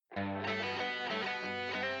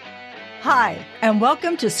Hi, and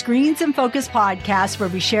welcome to Screens in Focus podcast, where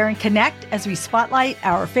we share and connect as we spotlight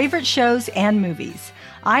our favorite shows and movies.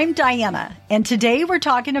 I'm Diana, and today we're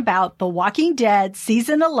talking about The Walking Dead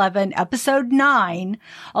Season 11, Episode 9,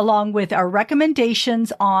 along with our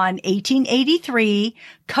recommendations on 1883,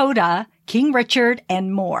 Coda, King Richard,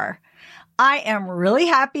 and more. I am really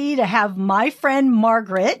happy to have my friend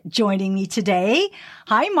Margaret joining me today.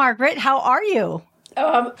 Hi, Margaret. How are you?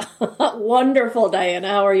 Wonderful, Diana.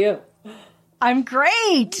 How are you? I'm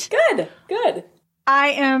great. Good. I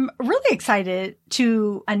am really excited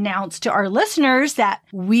to announce to our listeners that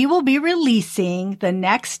we will be releasing the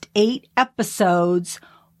next 8 episodes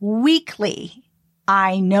weekly.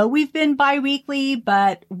 I know we've been bi-weekly,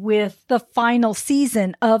 but with the final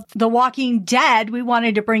season of The Walking Dead, we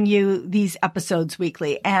wanted to bring you these episodes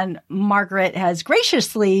weekly. And Margaret has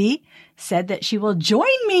graciously said that she will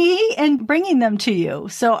join me in bringing them to you.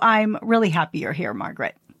 So I'm really happy you're here,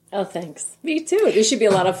 Margaret. Oh, thanks. Me too. This should be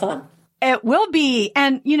a lot of fun. It will be.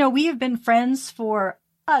 And, you know, we have been friends for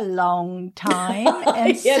a long time.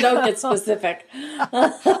 And don't get specific.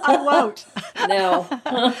 I won't. No.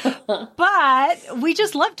 But we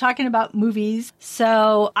just love talking about movies.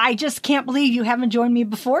 So I just can't believe you haven't joined me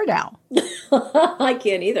before now. I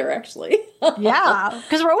can't either, actually. Yeah,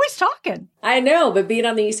 because we're always talking. I know, but being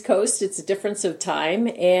on the East Coast, it's a difference of time.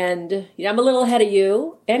 And I'm a little ahead of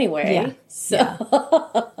you anyway. Yeah.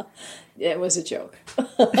 So it was a joke.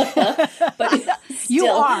 But you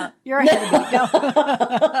are. You're ahead of me.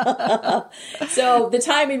 No. So the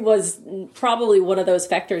timing was probably one of those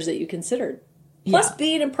factors that you considered. Plus,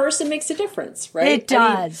 being in person makes a difference, right? It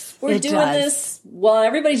does. We're doing this, well,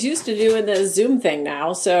 everybody's used to doing the Zoom thing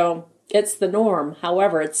now, so it's the norm.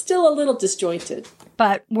 However, it's still a little disjointed.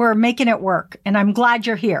 But we're making it work, and I'm glad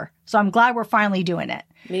you're here. So I'm glad we're finally doing it.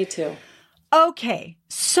 Me too. Okay,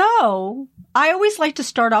 so I always like to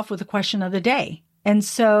start off with a question of the day. And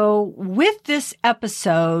so with this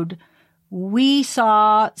episode, we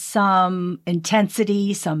saw some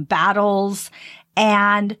intensity, some battles,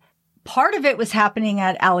 and part of it was happening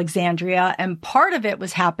at Alexandria, and part of it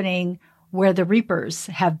was happening where the Reapers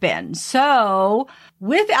have been. So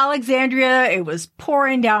with Alexandria, it was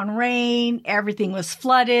pouring down rain. Everything was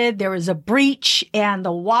flooded. There was a breach, and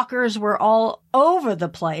the walkers were all over the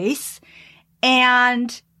place.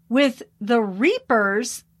 And with the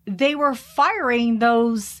Reapers, they were firing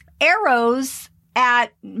those arrows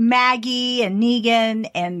at Maggie and Negan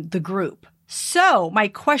and the group. So my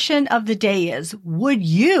question of the day is, would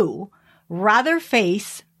you rather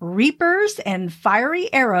face Reapers and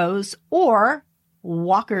fiery arrows or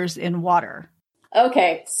walkers in water?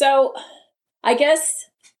 Okay, so I guess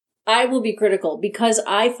I will be critical because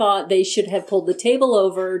I thought they should have pulled the table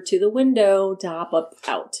over to the window to hop up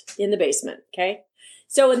out in the basement, okay?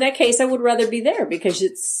 So in that case, I would rather be there because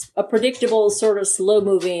it's a predictable sort of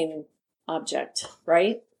slow-moving object,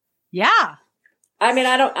 right? Yeah. I mean,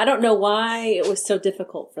 I don't know why it was so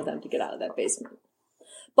difficult for them to get out of that basement.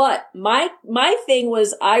 But my thing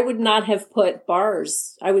was I would not have put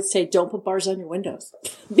bars. I would say don't put bars on your windows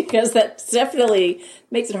because that definitely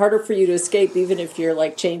makes it harder for you to escape even if you're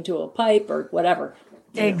like chained to a pipe or whatever.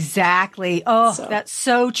 Exactly. Oh, that's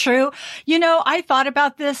so true. You know, I thought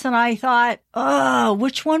about this and I thought, oh,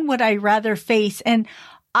 which one would I rather face? And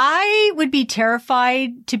I would be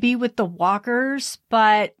terrified to be with the walkers,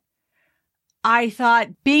 but I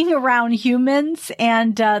thought being around humans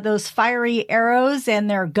and those fiery arrows and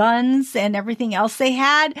their guns and everything else they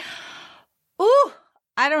had, ooh,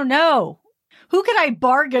 I don't know. Who could I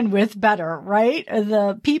bargain with better, right?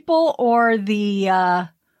 The people or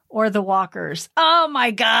the walkers? Oh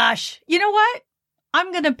my gosh. You know what?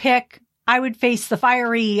 I'm going to pick, I would face the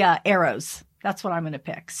fiery arrows. That's what I'm going to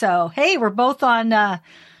pick. So, hey, we're both on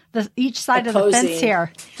each side of the fence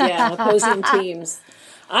here. Yeah, opposing teams.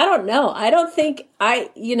 I don't know. I don't think I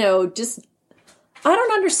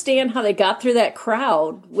don't understand how they got through that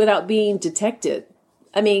crowd without being detected.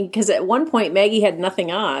 I mean, because at one point Maggie had nothing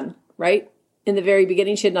on, right? In the very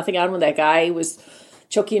beginning, she had nothing on when that guy was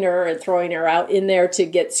choking her and throwing her out in there to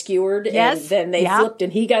get skewered. Yes. And then they flipped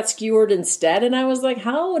and he got skewered instead. And I was like,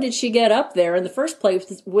 how did she get up there in the first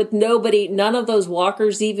place with none of those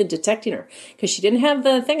walkers even detecting her? Because she didn't have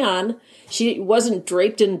the thing on. She wasn't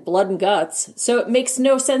draped in blood and guts. So it makes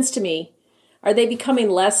no sense to me. Are they becoming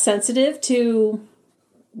less sensitive to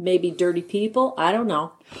maybe dirty people? I don't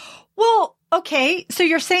know. Well, okay. So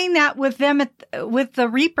you're saying that with them, with the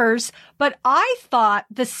Reapers, but I thought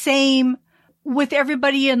the same with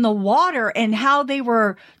everybody in the water and how they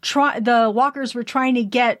were the walkers were trying to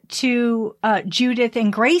get to Judith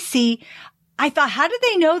and Gracie. I thought, how do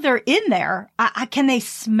they know they're in there? Can they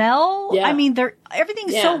smell? Yeah. I mean,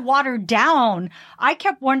 everything's so watered down. I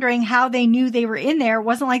kept wondering how they knew they were in there. It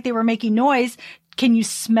wasn't like they were making noise. Can you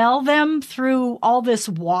smell them through all this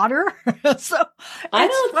water? So I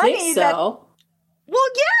don't think so. Well,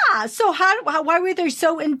 yeah. So why were they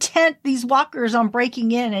so intent, these walkers, on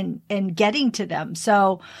breaking in and getting to them?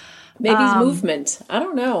 So maybe movement. I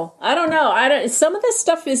don't know. Some of this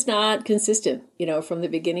stuff is not consistent, from the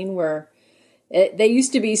beginning, where they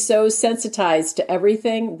used to be so sensitized to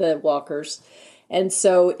everything, the walkers. And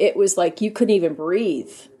so it was like you couldn't even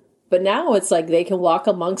breathe. But now it's like they can walk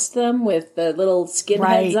amongst them with the little skin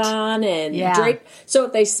heads on and drape. So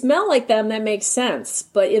if they smell like them, that makes sense.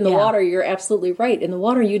 But in the water, you're absolutely right. In the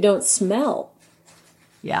water, you don't smell.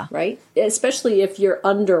 Yeah. Right? Especially if you're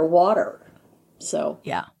underwater. So.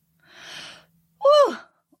 Yeah. Whew.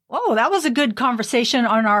 Oh, that was a good conversation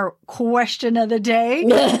on our question of the day.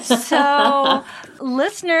 So,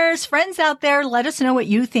 listeners, friends out there, let us know what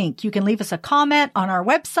you think. You can leave us a comment on our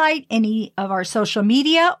website, any of our social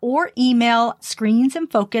media, or email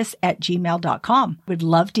screensandfocus@gmail.com. We'd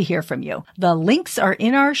love to hear from you. The links are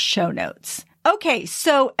in our show notes. Okay,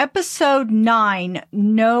 so episode 9,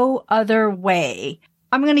 No Other Way.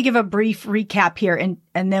 I'm going to give a brief recap here and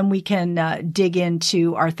then we can dig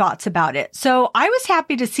into our thoughts about it. So I was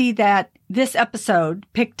happy to see that this episode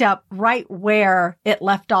picked up right where it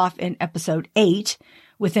left off in episode 8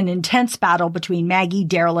 with an intense battle between Maggie,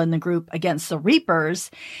 Daryl, and the group against the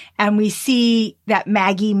Reapers. And we see that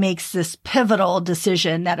Maggie makes this pivotal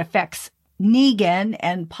decision that affects Negan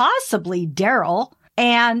and possibly Daryl.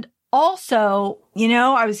 And also,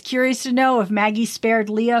 I was curious to know if Maggie spared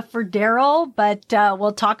Leah for Daryl, but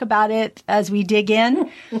we'll talk about it as we dig in.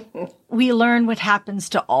 We learn what happens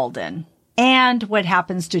to Alden and what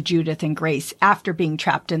happens to Judith and Grace after being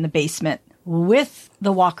trapped in the basement with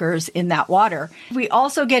the walkers in that water. We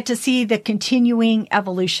also get to see the continuing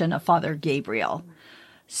evolution of Father Gabriel.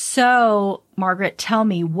 So, Margaret, tell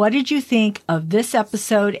me, what did you think of this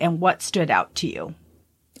episode and what stood out to you?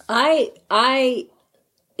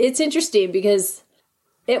 It's interesting because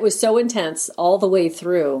it was so intense all the way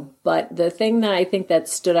through. But the thing that I think that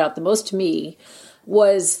stood out the most to me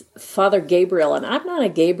was Father Gabriel. And I'm not a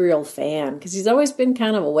Gabriel fan because he's always been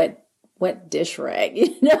kind of a wet dish rag.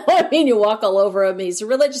 You walk all over him. He's a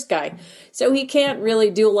religious guy. So he can't really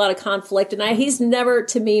do a lot of conflict. And he's never,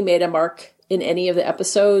 to me, made a mark in any of the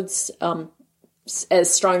episodes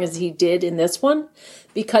as strong as he did in this one,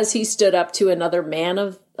 because he stood up to another man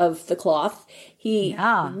of the cloth. He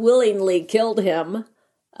willingly killed him.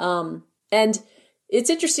 And it's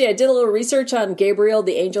interesting. I did a little research on Gabriel,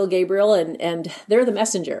 the angel Gabriel, and they're the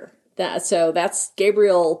messenger. So that's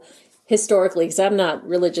Gabriel historically, because I'm not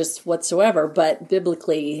religious whatsoever, but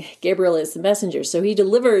biblically, Gabriel is the messenger. So he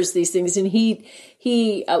delivers these things, and he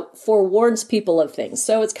forewarns people of things.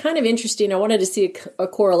 So it's kind of interesting. I wanted to see a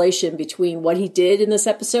correlation between what he did in this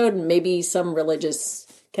episode and maybe some religious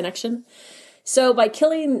connection. So by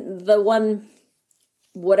killing the one,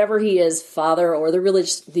 whatever he is, father or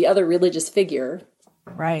the other religious figure,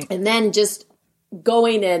 right, and then just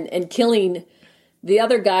going and killing the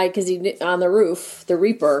other guy because he on the roof, the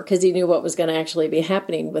Reaper, because he knew what was going to actually be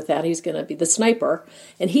happening with that. He was going to be the sniper,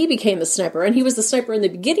 and he became the sniper, and he was the sniper in the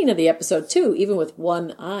beginning of the episode too, even with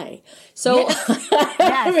one eye. So,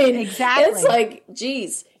 yes, exactly. It's like,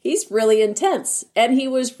 geez, he's really intense, and he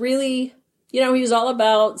was really, he was all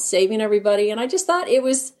about saving everybody, and I just thought it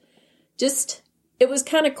was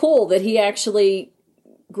kind of cool that he actually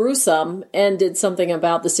grew some and did something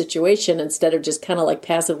about the situation instead of just kind of like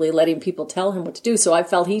passively letting people tell him what to do. So I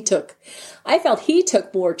felt he took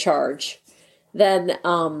more charge than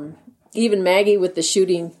even Maggie with the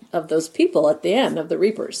shooting of those people at the end of the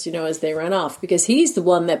Reapers, as they ran off, because he's the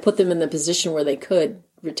one that put them in the position where they could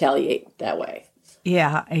retaliate that way.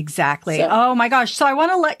 Yeah, exactly. So, oh my gosh. So I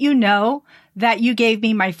want to let you know that you gave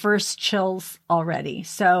me my first chills already.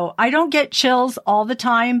 So I don't get chills all the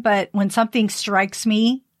time, but when something strikes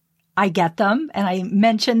me, I get them and I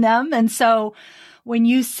mention them. And so when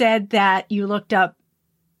you said that you looked up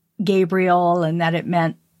Gabriel and that it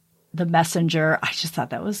meant the messenger, I just thought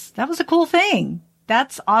that was a cool thing.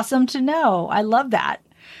 That's awesome to know. I love that.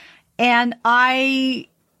 And I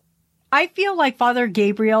feel like Father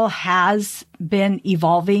Gabriel has been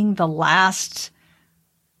evolving the last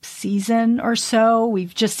season or so.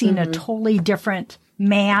 We've just seen a totally different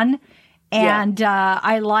man. And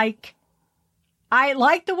I like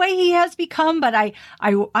the way he has become, but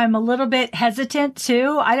I'm a little bit hesitant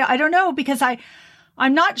too. I don't know, because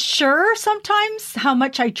I'm not sure sometimes how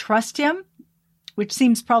much I trust him, which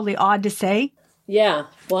seems probably odd to say. Yeah.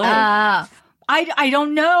 Why? I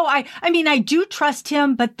don't know. I mean, I do trust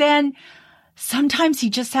him, but then sometimes he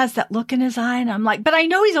just has that look in his eye and I'm like, but I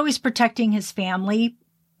know he's always protecting his family,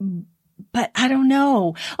 but I don't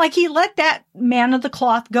know. Like he let that man of the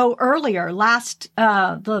cloth go earlier.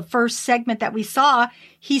 The first segment that we saw,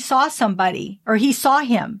 he saw somebody or he saw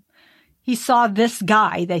him. He saw this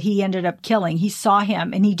guy that he ended up killing. He saw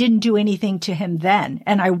him and he didn't do anything to him then.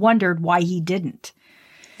 And I wondered why he didn't.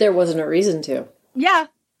 There wasn't a reason to. Yeah,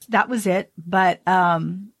 that was it. But,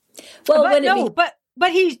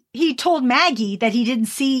 he told Maggie that he didn't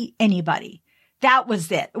see anybody. That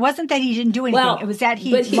was it. It wasn't that he didn't do anything. It was that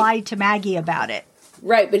he lied to Maggie about it.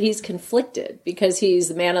 Right. But he's conflicted because he's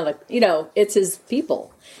the man of the, it's his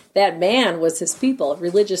people. That man was his people,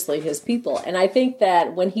 religiously his people. And I think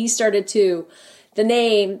that when he started to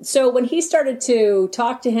when he started to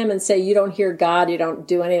talk to him and say, you don't hear God, you don't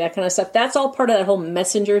do any of that kind of stuff, that's all part of that whole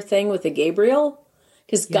messenger thing with the Gabriel.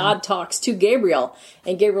 Because God talks to Gabriel.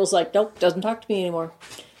 And Gabriel's like, nope, doesn't talk to me anymore.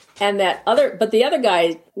 And the other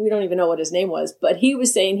guy, we don't even know what his name was, but he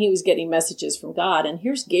was saying he was getting messages from God. And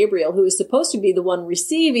here's Gabriel, who is supposed to be the one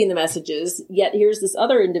receiving the messages. Yet here's this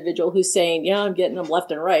other individual who's saying, yeah, I'm getting them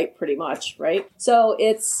left and right, pretty much. Right. So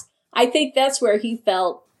I think that's where he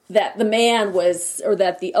felt that the man was, or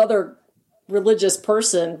that the other religious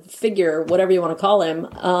person, figure, whatever you want to call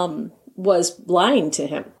him, was lying to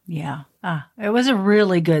him. Yeah. It was a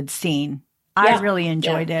really good scene. I really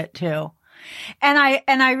enjoyed it too. And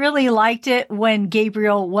I really liked it when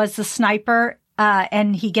Gabriel was the sniper,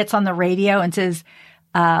 and he gets on the radio and says,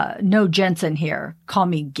 no Jensen here. Call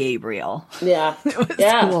me Gabriel. Yeah. It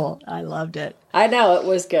was cool. I loved it. I know, it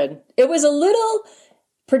was good. It was a little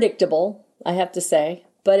predictable, I have to say,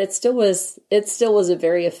 but it still was a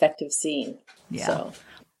very effective scene. Yeah. So.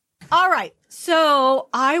 All right. So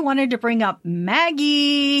I wanted to bring up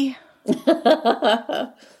Maggie.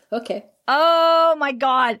 Okay. Oh my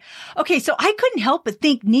God. Okay. So I couldn't help but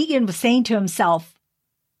think Negan was saying to himself,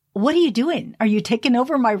 what are you doing? Are you taking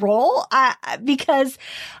over my role? Because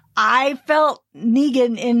I felt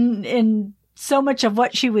Negan in so much of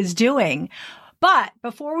what she was doing. But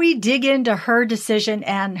before we dig into her decision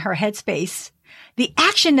and her headspace, the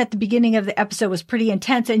action at the beginning of the episode was pretty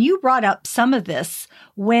intense. And you brought up some of this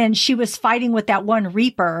when she was fighting with that one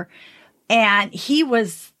Reaper and he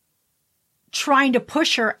was trying to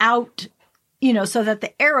push her out, so that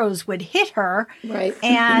the arrows would hit her. Right.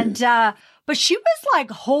 And, but she was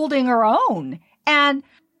like holding her own. And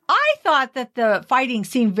I thought that the fighting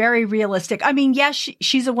seemed very realistic. I mean, yes,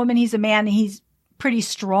 she's a woman, he's a man, and he's pretty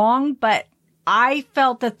strong, but I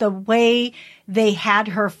felt that the way they had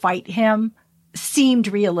her fight him seemed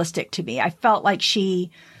realistic to me. I felt like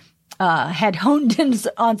she had honed in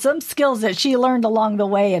on some skills that she learned along the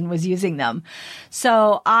way and was using them.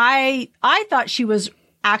 So I thought she was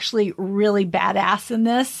actually really badass in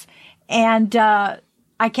this. And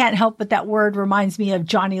I can't help but that word reminds me of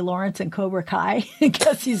Johnny Lawrence and Cobra Kai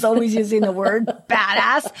because he's always using the word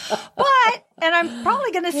badass. And I'm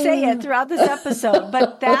probably going to say it throughout this episode,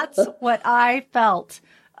 but that's what I felt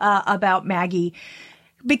about Maggie.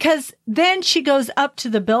 Because then she goes up to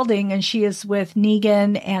the building and she is with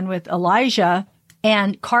Negan and with Elijah,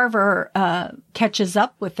 and Carver catches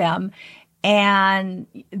up with them and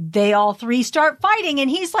they all three start fighting and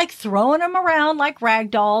he's like throwing them around like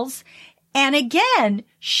rag dolls. And again,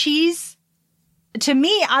 she's, to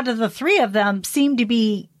me, out of the three of them, seemed to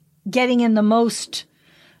be getting in the most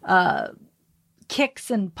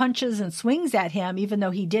kicks and punches and swings at him, even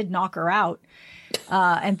though he did knock her out.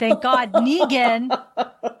 And thank God Negan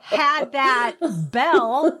had that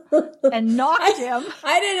bell and knocked him.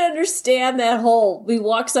 I didn't understand that whole, he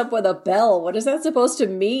walks up with a bell. What is that supposed to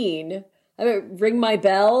mean? I mean, ring my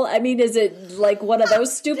bell? I mean, is it like one of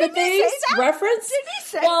those stupid things? Reference? Did he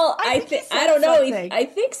say? Well, I don't know. I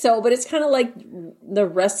think so, but it's kind of like the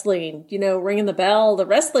wrestling, ringing the bell, the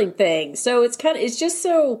wrestling thing. So it's just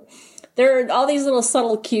so, there are all these little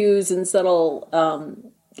subtle cues and subtle,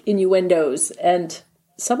 innuendos, and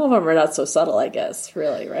some of them are not so subtle, I guess,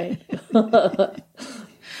 really, right?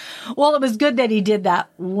 Well, it was good that he did that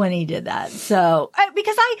when he did that. So,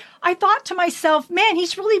 because I thought to myself, man, he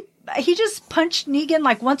just punched Negan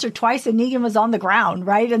like once or twice and Negan was on the ground,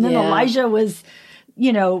 right? And then Elijah was,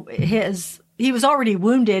 he was already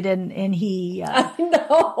wounded and he,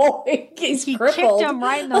 no, he kicked him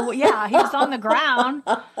right in the, he was on the ground.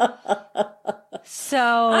 So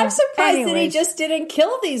I'm surprised that he just didn't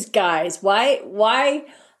kill these guys. Why?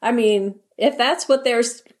 I mean, if that's what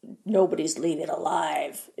nobody's leaving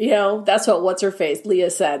alive. That's what what's-her-face, Leah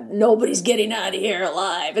said. Nobody's getting out of here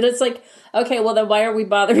alive. And it's like, okay, well then why are we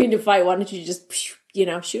bothering to fight? Why don't you just, shoot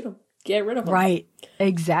them? get rid of him. Right.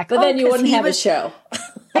 Exactly. But then you wouldn't have a show.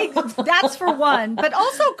 That's for one. But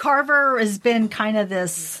also Carver has been kind of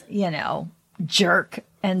this, jerk.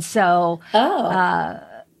 And so,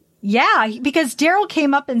 yeah, because Daryl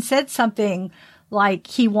came up and said something like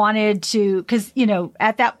he wanted to, because,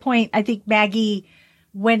 at that point, I think Maggie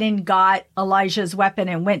went and got Elijah's weapon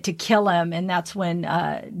and went to kill him. And that's when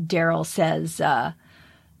Daryl says,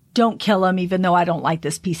 don't kill him, even though I don't like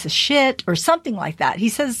this piece of shit, or something like that. He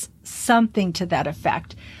says something to that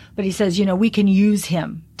effect. But he says, we can use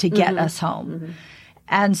him to get us home. Mm-hmm.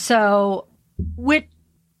 And so,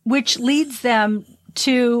 which leads them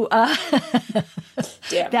to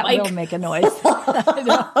that Mike. will make a noise.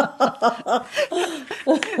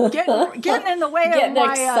 getting in the way getting of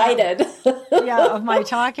my excited. of my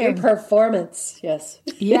talking. Your performance, yes.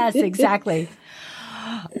 Yes, exactly.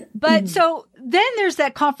 But so then there's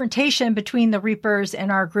that confrontation between the Reapers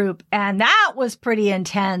and our group, and that was pretty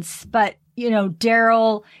intense. But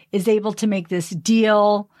Daryl is able to make this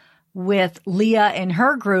deal with Leah and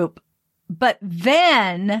her group, but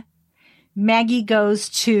then Maggie goes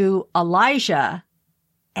to Elijah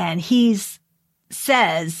and he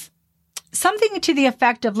says something to the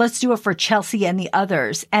effect of, let's do it for Chelsea and the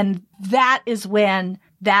others. And that is when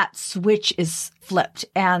that switch is flipped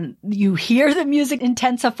and you hear the music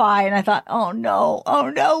intensify. And I thought, oh no,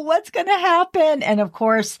 what's going to happen? And of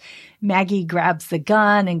course, Maggie grabs the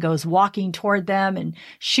gun and goes walking toward them and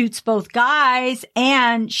shoots both guys,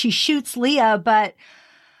 and she shoots Leah. But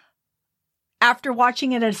after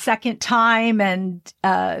watching it a second time and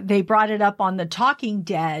they brought it up on the Talking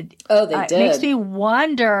Dead. Oh, they did. It makes me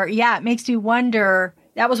wonder. Yeah, it makes me wonder.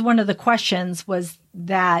 That was one of the questions, was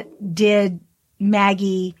that did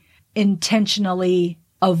Maggie intentionally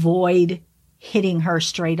avoid hitting her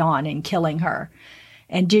straight on and killing her?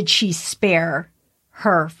 And did she spare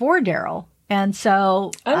her for Daryl? And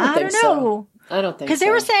so I don't know. So. I don't think so. Because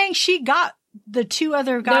they were saying she got the two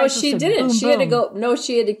other guys. No, she didn't. Boom, she had to go. No,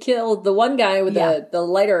 she had to kill the one guy with the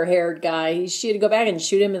lighter haired guy. She had to go back and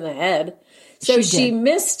shoot him in the head. So she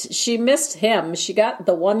missed him. She got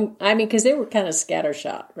the one. I mean, because they were kind of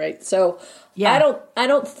scattershot, right? So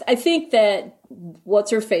I think that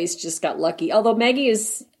what's her face just got lucky. Although Maggie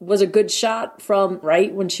was a good shot from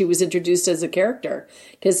right when she was introduced as a character,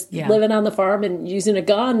 because living on the farm and using a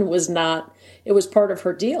gun was not. It was part of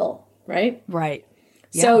her deal, right? Right.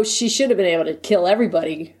 Yeah. So she should have been able to kill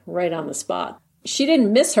everybody right on the spot. She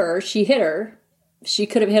didn't miss her. She hit her. She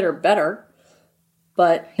could have hit her better.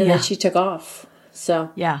 But then she took off.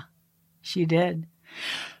 So yeah, she did.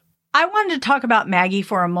 I wanted to talk about Maggie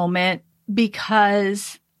for a moment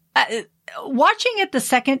because watching it the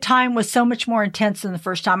second time was so much more intense than the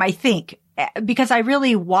first time, I think, because I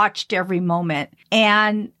really watched every moment.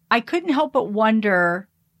 And I couldn't help but wonder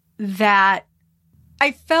that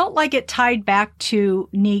I felt like it tied back to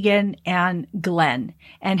Negan and Glenn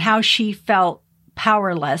and how she felt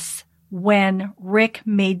powerless when Rick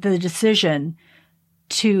made the decision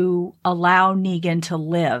to allow Negan to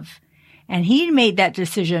live. And he made that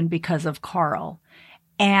decision because of Carl.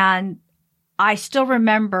 And I still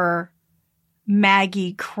remember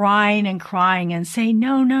Maggie crying and saying,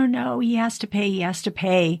 no, he has to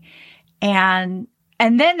pay. And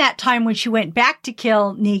then that time when she went back to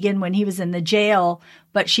kill Negan when he was in the jail,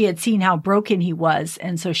 but she had seen how broken he was,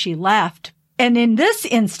 and so she left. And in this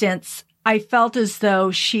instance, I felt as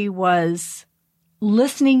though she was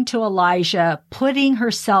listening to Elijah, putting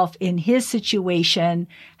herself in his situation,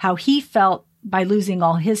 how he felt by losing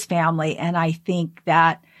all his family. And I think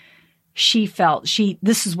that she felt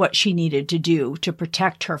this is what she needed to do to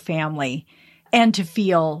protect her family and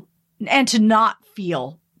to not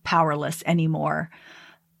feel powerless anymore.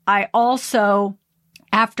 I also,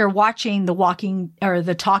 after watching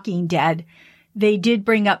the Talking Dead, they did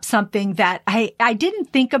bring up something that I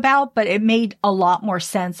didn't think about, but it made a lot more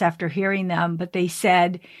sense after hearing them. But they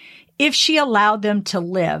said if she allowed them to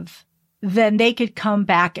live, then they could come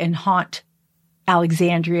back and haunt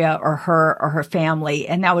Alexandria or her family,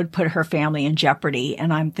 and that would put her family in jeopardy.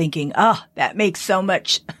 And I'm thinking, that makes so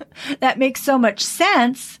much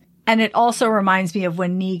sense. And it also reminds me of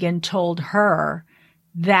when Negan told her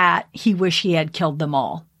that he wished he had killed them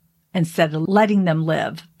all instead of letting them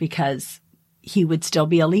live, because he would still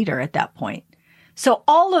be a leader at that point. So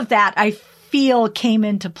all of that, I feel, came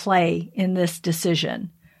into play in this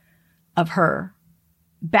decision of her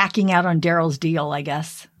backing out on Daryl's deal, I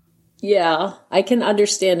guess. Yeah, I can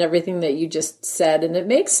understand everything that you just said, and it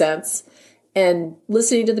makes sense. And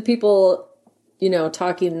listening to the people,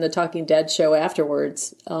 talking the Talking Dead show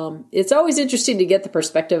afterwards, it's always interesting to get the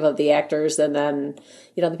perspective of the actors and then,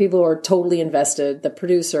 the people who are totally invested, the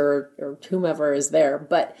producer or whomever is there.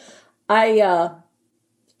 But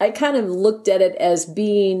I kind of looked at it as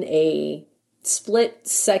being a split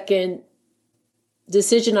second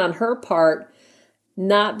decision on her part,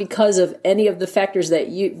 not because of any of the factors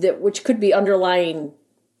that which could be underlying,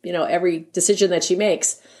 every decision that she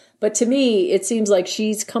makes. But to me, it seems like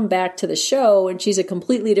she's come back to the show and she's a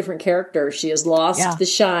completely different character. She has lost the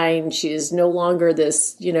shine. She is no longer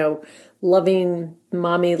this, loving,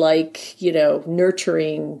 mommy-like,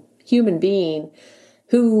 nurturing human being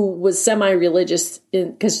who was semi-religious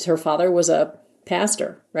because her father was a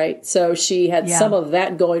pastor, right? So she had some of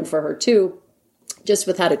that going for her too, just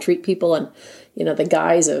with how to treat people and, the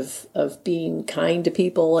guise of being kind to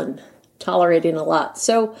people and tolerating a lot.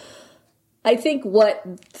 So I think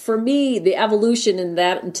for me, the evolution in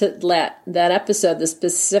that episode, the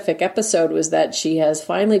specific episode, was that she has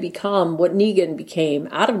finally become what Negan became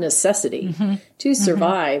out of necessity to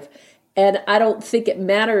survive. And I don't think it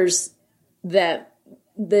matters that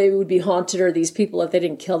they would be haunted or these people, if they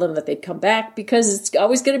didn't kill them, that they'd come back, because it's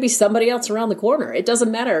always going to be somebody else around the corner. It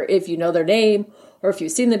doesn't matter if you know their name or if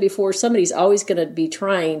you've seen them before. Somebody's always going to be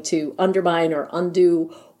trying to undermine or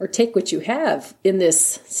undo or take what you have in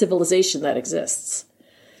this civilization that exists.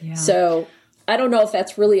 Yeah. So I don't know if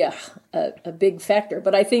that's really a big factor,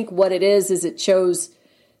 but I think what it is it shows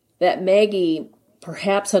that Maggie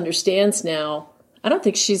perhaps understands now. I don't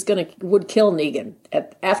think she's would kill Negan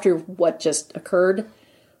after what just occurred,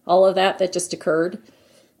 all of that just occurred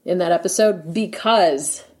in that episode,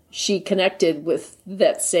 because she connected with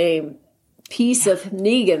that same piece of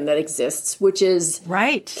Negan that exists, which is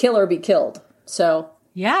kill or be killed. So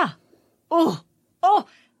yeah. Oh,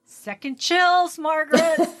 second chills,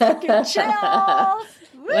 Margaret. Second chills.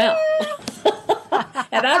 Well,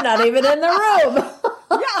 and I'm not even in the room.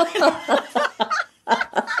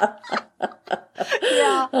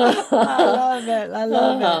 Yeah. I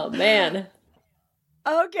love it. Oh, man.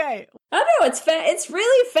 Okay. I don't know. It's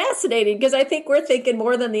really fascinating because I think we're thinking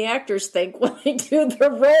more than the actors think when they do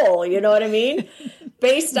the role. You know what I mean?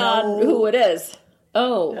 Based on who it is.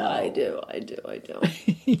 Oh, no. I do.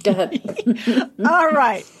 Go ahead. All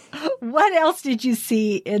right. What else did you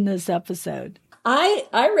see in this episode? I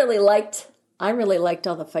really liked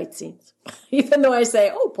all the fight scenes. Even though I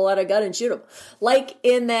say, pull out a gun and shoot him. Like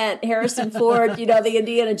in that Harrison Ford, the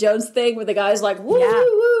Indiana Jones thing where the guy's like, woo,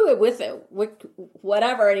 woo, with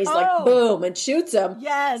whatever. And he's like, boom, and shoots him.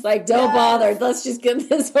 Yes. It's like, don't bother. Let's just get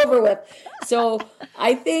this over with. So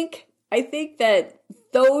I think that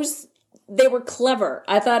they were clever.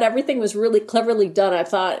 I thought everything was really cleverly done. I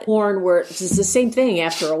thought porn it's the same thing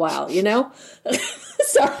after a while,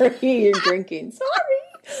 Sorry, you're drinking.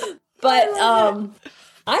 Sorry. But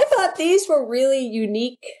I thought these were really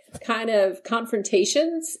unique kind of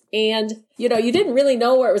confrontations. And, you didn't really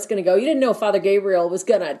know where it was going to go. You didn't know Father Gabriel was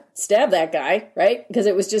going to stab that guy, right? Because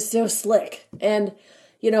it was just so slick. And,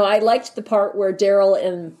 I liked the part where Daryl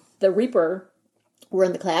and the Reaper were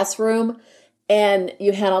in the classroom. And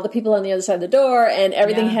you had all the people on the other side of the door. And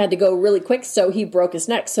everything had to go really quick. So he broke his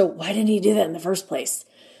neck. So why didn't he do that in the first place?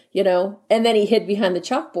 And then he hid behind the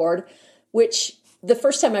chalkboard, which the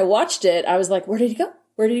first time I watched it, I was like, where did he go?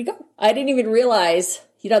 Where did he go? I didn't even realize,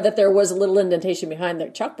 that there was a little indentation behind the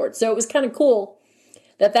chalkboard. So it was kind of cool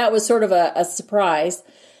that was sort of a surprise.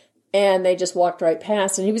 And they just walked right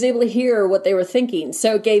past and he was able to hear what they were thinking.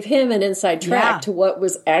 So it gave him an inside track to what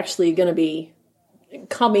was actually going to be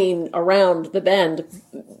coming around the bend,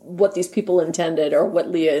 what these people intended or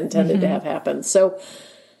what Leah intended to have happen. So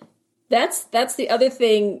that's the other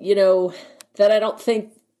thing, that I don't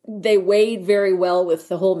think they weighed very well with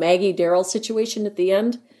the whole Maggie Daryl situation at the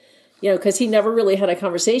end, because he never really had a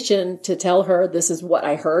conversation to tell her, this is what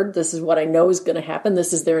I heard. This is what I know is going to happen.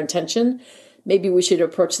 This is their intention. Maybe we should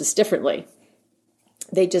approach this differently.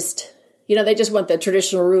 They just went the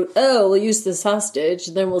traditional route. Oh, we'll use this hostage.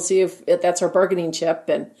 And then we'll see if that's our bargaining chip.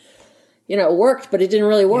 And, it worked, but it didn't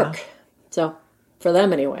really work. Yeah. So for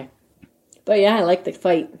them anyway. But yeah, I liked the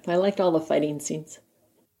fight. I liked all the fighting scenes.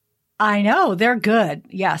 I know, they're good.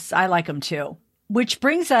 Yes, I like them too. Which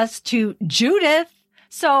brings us to Judith.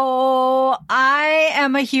 So I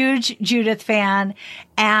am a huge Judith fan,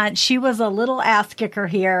 and she was a little ass kicker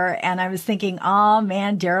here. And I was thinking, oh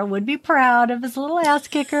man, Daryl would be proud of his little ass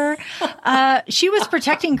kicker. She was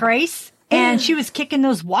protecting Grace, and she was kicking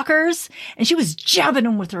those walkers, and she was jabbing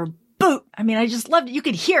them with her boot. I mean, I just loved it. You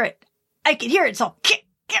could hear it. I could hear it. So kick,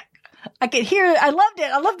 kick. I could hear it. I loved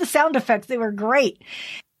it. I loved the sound effects. They were great.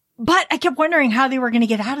 But I kept wondering how they were going to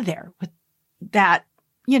get out of there with that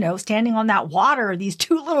standing on that water, these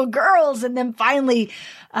two little girls. And then finally,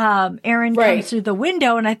 Aaron comes through the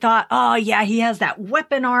window, and I thought, oh yeah, he has that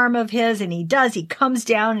weapon arm of his, and he comes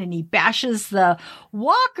down and he bashes the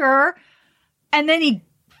walker, and then he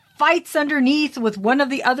fights underneath with one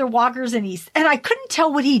of the other walkers, and I couldn't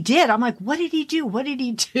tell what he did. I'm like, what did he do? What did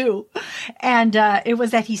he do? And it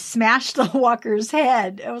was that he smashed the walker's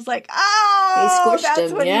head. I was like, oh,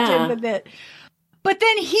 that's what he did with it. But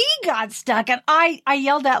then he got stuck, and I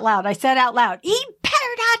yelled out loud. I said out loud, he better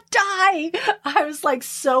not die. I was like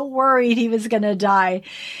so worried he was going to die.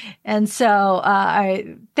 And so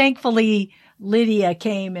thankfully, Lydia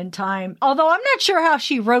came in time, although I'm not sure how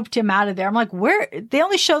she roped him out of there. I'm like, they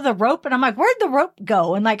only show the rope, and I'm like, where'd the rope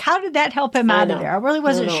go? And like, how did that help him out of there? I really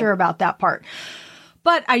wasn't sure about that part.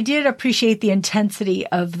 But I did appreciate the intensity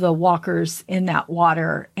of the walkers in that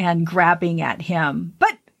water and grabbing at him.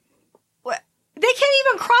 But they can't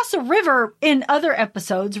even cross a river in other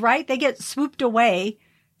episodes, right? They get swooped away.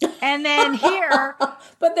 And then here.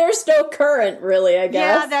 But there's no current, really, I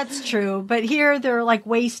guess. Yeah, that's true. But here they're like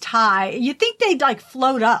waist high. You'd think they'd like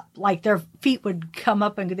float up, like their feet would come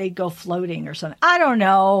up and they'd go floating or something. I don't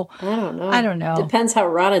know. Depends how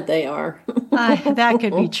rotted they are. That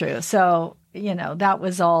could be true. So, that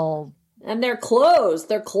was all. And their clothes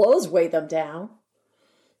weigh them down.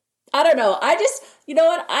 I don't know. I just, you know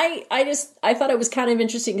what? I thought it was kind of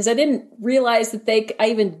interesting because I didn't realize that I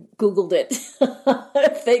even Googled it,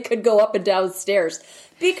 if they could go up and down the stairs.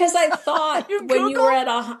 Because I thought when you were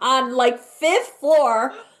on like fifth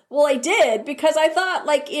floor, well, I did, because I thought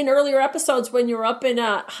like in earlier episodes when you were up in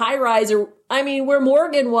a high rise where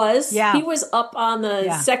Morgan was, he was up on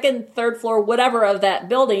the second, third floor, whatever of that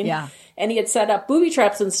building. Yeah. And he had set up booby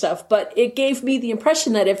traps and stuff. But it gave me the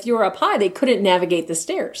impression that if you were up high, they couldn't navigate the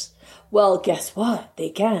stairs. Well, guess what? They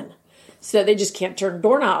can. So they just can't turn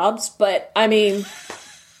doorknobs. But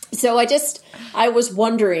so I was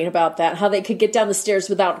wondering about that, how they could get down the stairs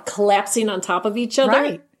without collapsing on top of each other.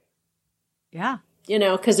 Right. Yeah.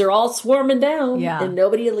 Because they're all swarming down. Yeah. And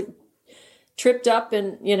nobody tripped up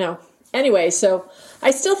and, Anyway, so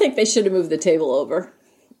I still think they should have moved the table over.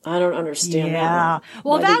 I don't understand that.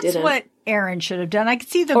 Well, that's what Aaron should have done. I could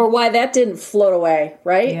see or why that didn't float away,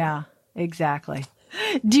 right? Yeah, exactly.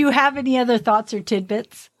 Do you have any other thoughts or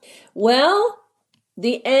tidbits? Well,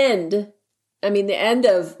 the end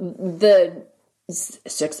of the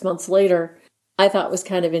 6 months later, I thought was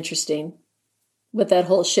kind of interesting with that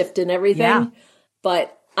whole shift and everything. Yeah.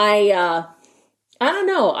 But I don't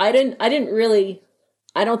know. I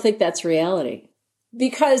don't think that's reality.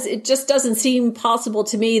 Because it just doesn't seem possible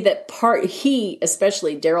to me that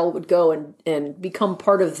especially Daryl, would go and become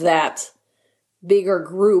part of that bigger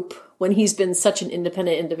group when he's been such an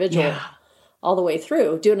independent individual all the way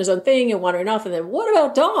through, doing his own thing and wandering off. And then what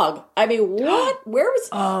about Dog? I mean, what?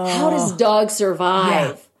 How does Dog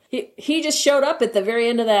survive? Yeah. He just showed up at the very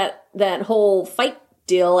end of that whole fight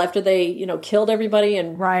deal after they, killed everybody.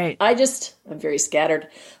 And I'm very scattered,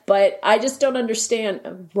 but I just don't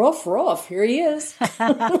understand. Ruff, here he is. Where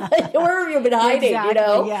have you been hiding,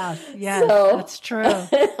 Exactly. Yes, so, that's true.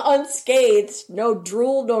 Unscathed, no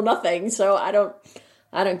drool, no nothing. So I don't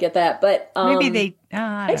get that, but maybe they.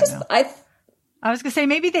 I don't know. I was going to say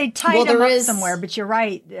maybe they tied him up somewhere, but you're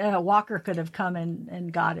right. Walker could have come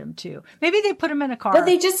and got him too. Maybe they put him in a car. But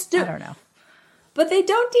they just I don't know. But they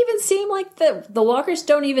don't even seem like the walkers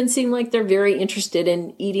don't even seem like they're very interested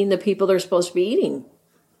in eating the people they're supposed to be eating.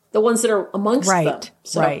 The ones that are amongst them.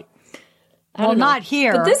 So, right. Well, not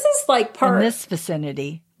here. But this is like part in this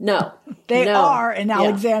vicinity. No. They are in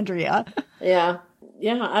Alexandria. Yeah.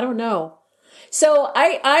 Yeah, I don't know. So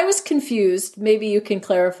I was confused. Maybe you can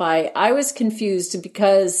clarify. I was confused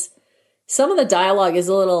because some of the dialogue is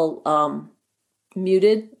a little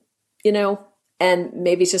muted, and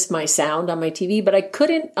maybe it's just my sound on my TV, but I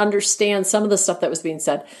couldn't understand some of the stuff that was being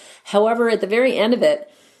said. However, at the very end of it,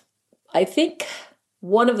 I think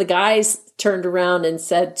one of the guys turned around and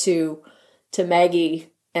said to Maggie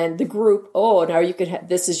and the group, "Oh, now you can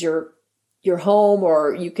this is your home,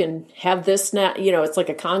 or you can have this now." It's like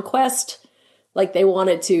a conquest. Like they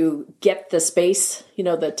wanted to get the space,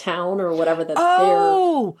 the town or whatever that's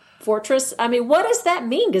their fortress. I mean, what does that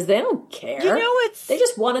mean? Because they don't care. They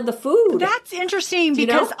just wanted the food. That's interesting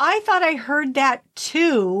because I thought I heard that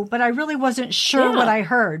too, but I really wasn't sure what I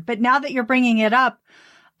heard. But now that you're bringing it up,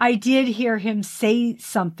 I did hear him say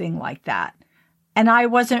something like that. And I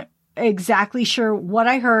wasn't exactly sure what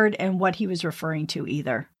I heard and what he was referring to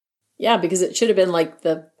either. Yeah, because it should have been like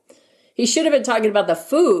he should have been talking about the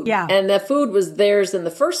food. Yeah. And the food was theirs in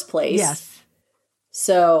the first place. Yes.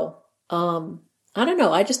 So, I don't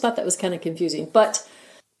know. I just thought that was kind of confusing. But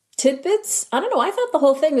tidbits. I don't know. I thought the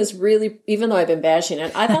whole thing was really, even though I've been bashing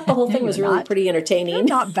it, I thought the whole thing was really pretty entertaining. You're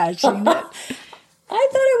not bashing it. I thought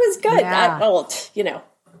it was good. Yeah.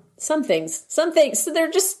 Some things. So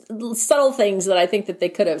they're just subtle things that I think that they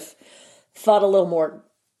could have thought a little more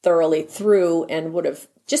thoroughly through and would have,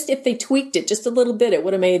 just if they tweaked it just a little bit, it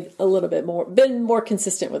would have made a little bit more, been more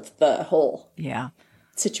consistent with the whole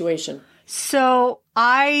situation. So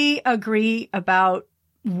I agree about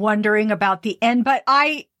wondering about the end, but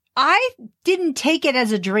I didn't take it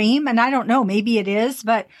as a dream, and I don't know, maybe it is,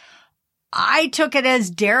 but I took it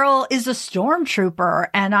as Daryl is a stormtrooper,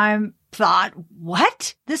 and I thought,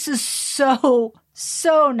 what? This is so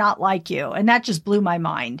not like you. And that just blew my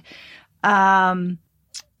mind.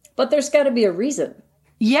 But there's got to be a reason.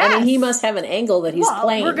 Yes. I mean, he must have an angle that he's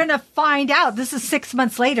playing. We're going to find out. This is 6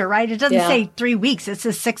 months later, right? It doesn't say 3 weeks. It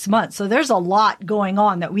says 6 months. So there's a lot going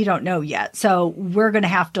on that we don't know yet. So we're going to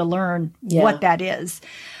have to learn what that is.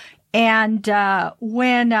 And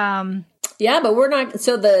when... but we're not...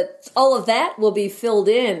 So all of that will be filled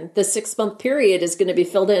in. The 6 month period is going to be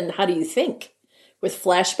filled in. How do you think? With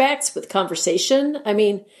flashbacks, with conversation? I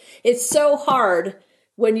mean, it's so hard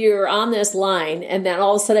when you're on this line and then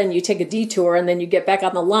all of a sudden you take a detour and then you get back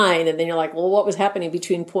on the line and then you're like, well, what was happening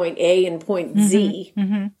between point A and point Z?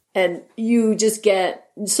 Mm-hmm. And you just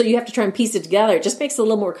so you have to try and piece it together. It just makes it a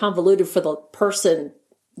little more convoluted for the person,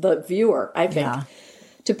 the viewer, I think,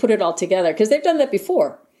 to put it all together. Because they've done that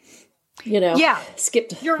before.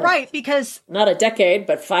 Skipped. You're right, because not a decade,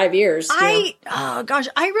 but 5 years. I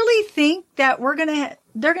really think that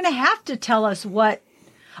they're gonna have to tell us what.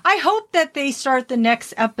 I hope that they start the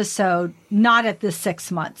next episode not at the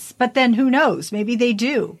 6 months, but then who knows? Maybe they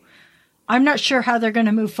do. I'm not sure how they're going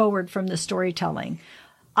to move forward from the storytelling.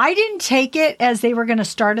 I didn't take it as they were going to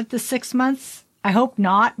start at the 6 months. I hope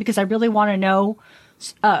not, because I really want to know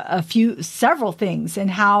several things and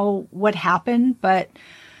what happened, but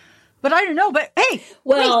I don't know. But hey,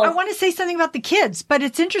 wait, I want to say something about the kids, but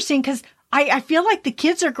it's interesting because I feel like the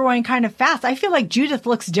kids are growing kind of fast. I feel like Judith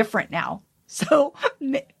looks different now. So,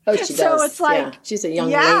 she does. It's like, she's a young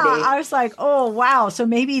lady. I was like, oh, wow. So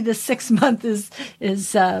maybe the 6 month is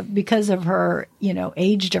because of her,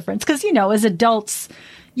 age difference. Cause as adults,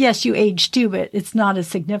 yes, you age too, but it's not as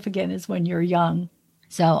significant as when you're young.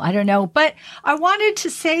 So I don't know, but I wanted to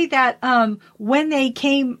say that when they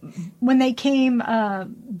came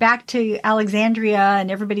back to Alexandria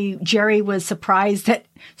and Jerry was surprised that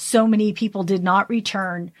so many people did not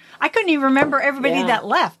return. I couldn't even remember everybody that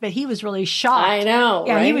left, but he was really shocked. I know.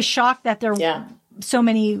 Yeah, right? He was shocked that so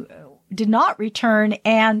many did not return,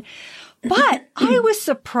 but I was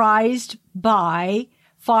surprised by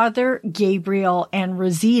Father Gabriel and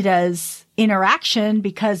Rosita's interaction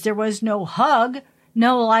because there was no hug.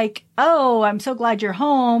 No, like, oh, I'm so glad you're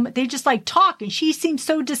home. They just talk and she seems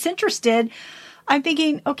so disinterested. I'm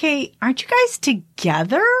thinking, okay, aren't you guys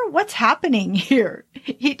together? What's happening here?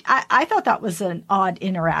 I thought that was an odd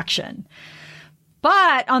interaction.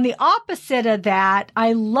 But on the opposite of that,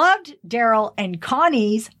 I loved Daryl and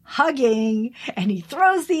Connie's hugging, and he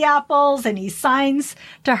throws the apples and he signs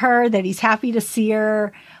to her that he's happy to see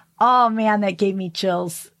her. Oh man, that gave me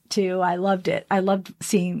chills too. I loved it. I loved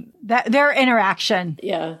seeing their interaction.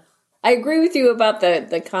 Yeah. I agree with you about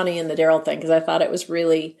the Connie and the Daryl thing, because I thought it was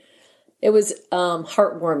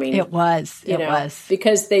heartwarming. It was.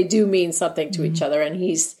 Because they do mean something to each other, and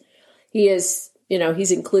he is,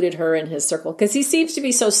 he's included her in his circle because he seems to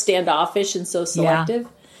be so standoffish and so selective. Yeah.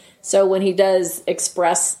 So when he does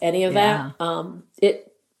express any of that,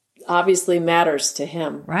 it obviously matters to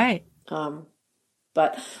him. Right.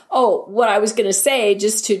 But, what I was going to say,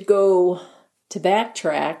 just to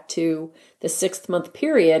backtrack to the 6 month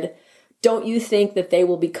period, don't you think that they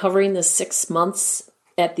will be covering the 6 months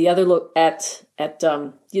at the other where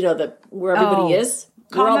everybody is?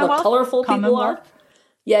 Where all the colorful people are?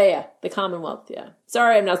 Yeah, the Commonwealth, yeah.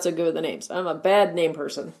 Sorry, I'm not so good with the names. I'm a bad name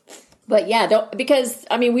person. But yeah, because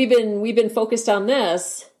we've been focused on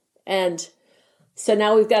this, and so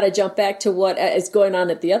now we've got to jump back to what is going on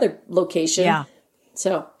at the other location. Yeah.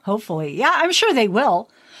 So hopefully, yeah, I'm sure they will.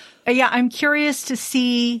 Yeah, I'm curious to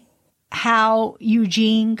see how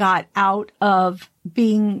Eugene got out of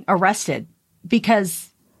being arrested, because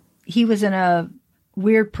he was in a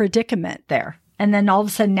weird predicament there. And then all of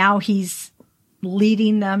a sudden now he's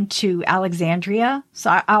leading them to Alexandria.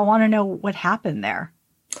 So I want to know what happened there.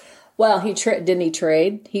 Well, didn't he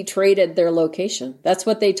trade? He traded their location. That's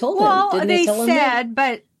what they told him. Didn't they tell him that?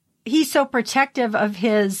 But he's so protective of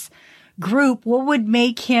his group. What would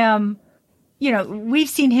make him, we've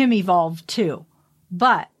seen him evolve too,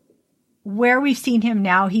 but where we've seen him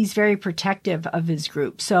now, he's very protective of his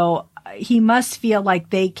group. So he must feel like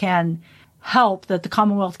they can help, that the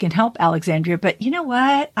Commonwealth can help Alexandria. But you know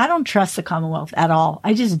what? I don't trust the Commonwealth at all.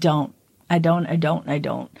 I just don't. I don't.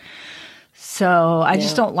 So I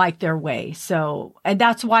just don't like their way. So, and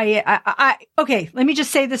that's why okay, let me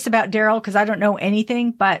just say this about Daryl, because I don't know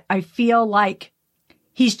anything, but I feel like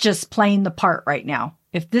he's just playing the part right now.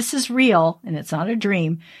 If this is real and it's not a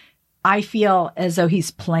dream, I feel as though he's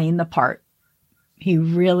playing the part. He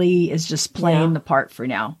really is just playing the part for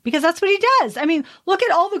now, because that's what he does. I mean, look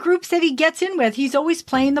at all the groups that he gets in with. He's always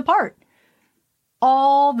playing the part.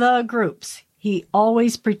 All the groups. He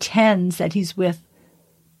always pretends that he's with,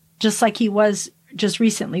 just like he was just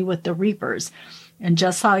recently with the Reapers, and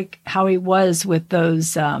just like how he was with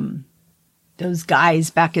those guys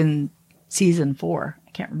back in season 4.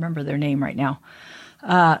 I can't remember their name right now.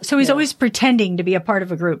 So he's always pretending to be a part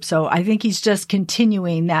of a group. So I think he's just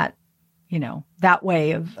continuing that, that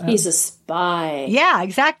way of. He's a spy. Yeah,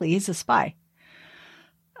 exactly. He's a spy.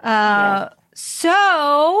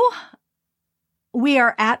 So we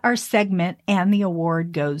are at our segment, and the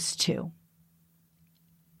award goes to.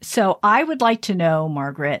 So I would like to know,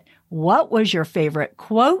 Margaret, what was your favorite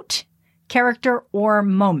quote, character, or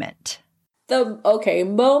moment?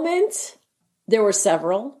 Moment. There were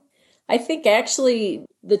several. I think actually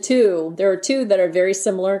there are two that are very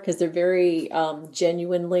similar because they're very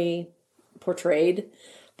genuinely portrayed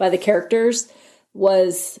by the characters.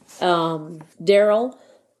 Was Daryl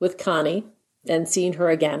with Connie and seeing her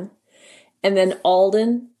again. And then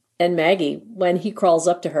Alden and Maggie when he crawls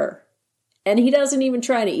up to her. And he doesn't even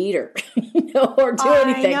try to eat her, or do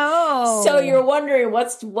anything. I know. So you're wondering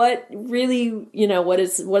what's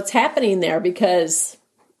happening there, because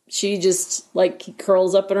she just he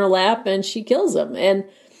curls up in her lap and she kills him. And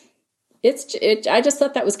I just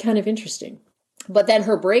thought that was kind of interesting. But then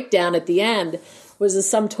her breakdown at the end was the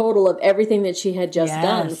sum total of everything that she had just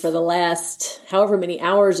done for the last however many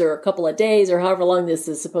hours or a couple of days or however long this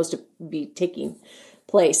is supposed to be taking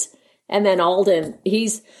place. And then Alden,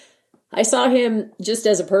 I saw him just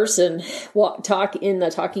as a person talk in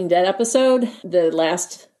the Talking Dead episode,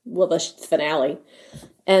 the finale,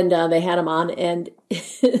 and they had him on, and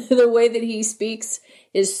the way that he speaks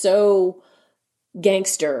is so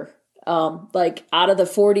gangster, out of the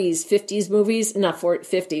 40s, 50s movies, not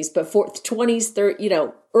 50s, but 20s,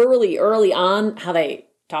 30s, early on, how they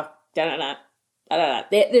talk, da-da-da.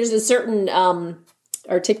 There's a certain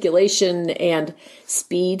articulation and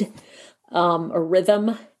speed or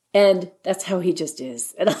rhythm. And that's how he just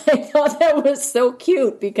is. And I thought that was so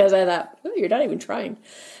cute, because I thought, oh, you're not even trying.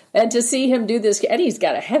 And to see him do this, and he's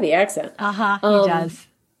got a heavy accent. He does.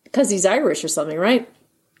 Because he's Irish or something, right?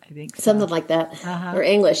 I think so. Something like that. Or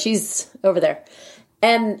English. He's over there.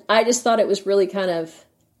 And I just thought it was really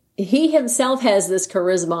he himself has this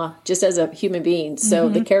charisma just as a human being. So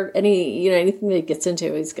the character, anything that he gets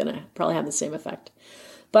into, he's going to probably have the same effect.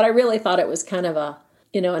 But I really thought it was kind of a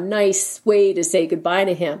nice way to say goodbye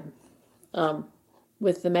to him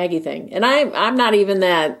with the Maggie thing. And I'm not even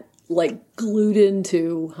that glued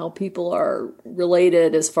into how people are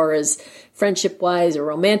related as far as friendship wise or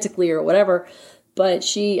romantically or whatever. But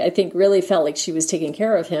she, I think, really felt like she was taking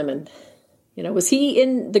care of him. And, was he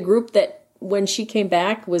in the group that when she came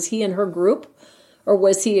back, was he in her group, or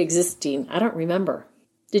was he existing? I don't remember.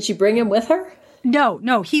 Did she bring him with her?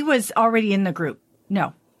 No, he was already in the group.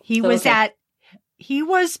 No, he was wasn't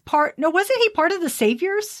he part of the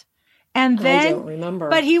Saviors? And then, I don't remember.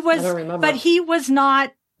 But he was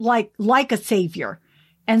not like a savior.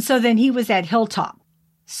 And so then he was at Hilltop.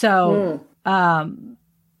 So,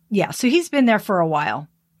 so he's been there for a while.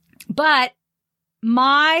 But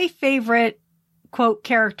my favorite quote,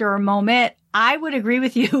 character, or moment, I would agree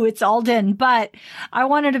with you. It's Alden, but I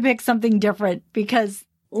wanted to pick something different because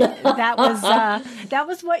that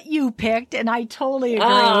was what you picked, and I totally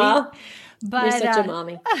agree. But, you're such a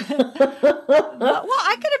mommy. Well,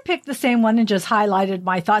 I could have picked the same one and just highlighted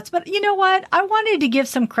my thoughts. But you know what? I wanted to give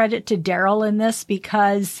some credit to Daryl in this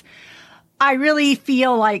because I really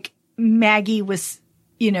feel like Maggie was,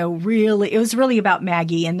 it was really about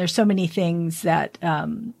Maggie. And there's so many things that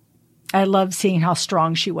I love seeing how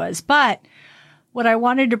strong she was. But what I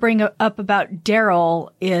wanted to bring up about Daryl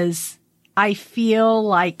is I feel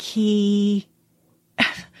like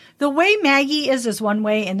the way Maggie is one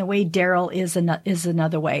way, and the way Daryl is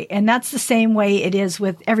another way. And that's the same way it is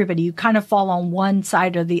with everybody. You kind of fall on one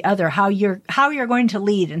side or the other, how you're going to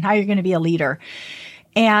lead and how you're going to be a leader.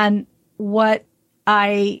 And what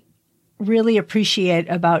I really appreciate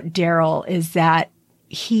about Daryl is that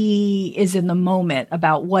he is in the moment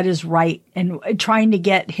about what is right and trying to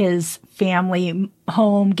get his family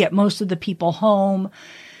home, get most of the people home,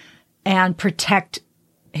 and protect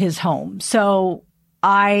his home. So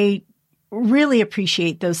I really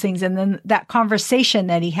appreciate those things. And then that conversation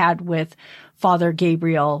that he had with Father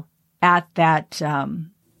Gabriel at that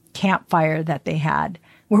campfire that they had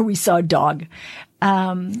where we saw a dog.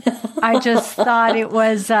 I just thought it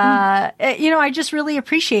was, I just really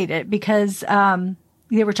appreciate it because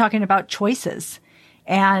they were talking about choices.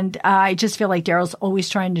 And I just feel like Daryl's always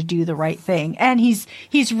trying to do the right thing. And he's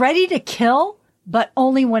ready to kill, but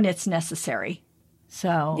only when it's necessary.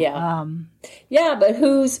 So, yeah, but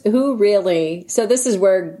who really, so this is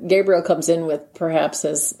where Gabriel comes in with perhaps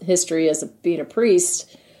his history as being a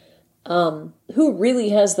priest. Who really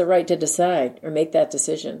has the right to decide or make that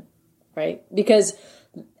decision, right? Because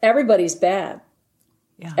everybody's bad.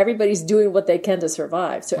 Yeah. Everybody's doing what they can to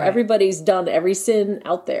survive. So everybody's done every sin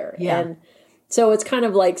out there. Yeah. And so it's kind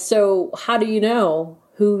of like, so how do you know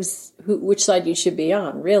which side you should be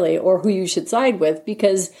on, really, or who you should side with?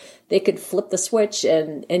 Because they could flip the switch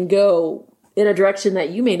and go in a direction that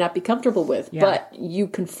you may not be comfortable with, but you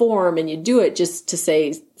conform and you do it just to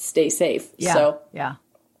stay safe. Yeah. So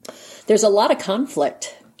there's a lot of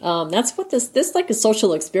conflict. That's what this is like a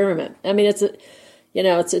social experiment. I mean, it's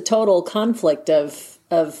a total conflict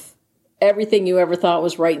of everything you ever thought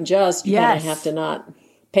was right and just. You kind of have to not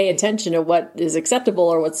pay attention to what is acceptable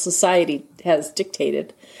or what society has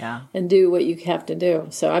dictated and do what you have to do.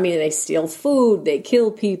 So, I mean, they steal food, they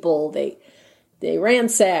kill people, they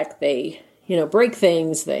ransack, they, break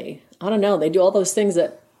things. I don't know, they do all those things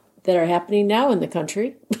that are happening now in the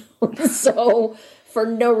country. So, for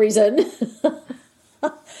no reason.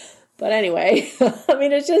 But anyway, I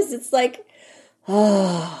mean, it's like,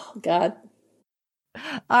 oh, God.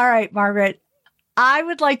 All right, Margaret. I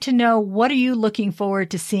would like to know, what are you looking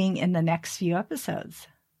forward to seeing in the next few episodes?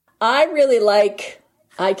 I really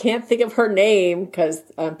I can't think of her name because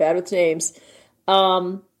I'm bad with names.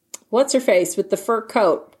 What's her face with the fur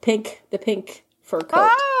coat? The pink fur coat.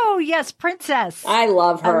 Oh, yes, Princess. I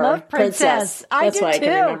love her. I love Princess. That's why I can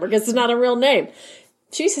remember, because it's not a real name.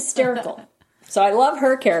 She's hysterical. So I love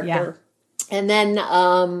her character. Yeah. And then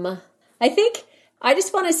I think I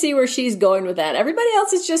just want to see where she's going with that. Everybody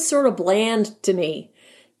else is just sort of bland to me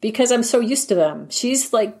because I'm so used to them.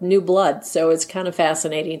 She's like new blood, so it's kind of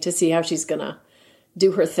fascinating to see how she's going to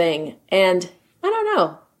do her thing. And I don't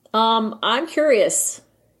know. I'm curious,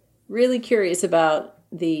 really curious about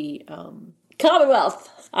the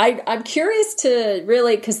Commonwealth. I'm curious to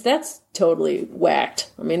really, because that's totally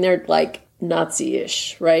whacked. I mean, they're like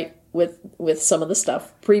Nazi-ish, right? With some of the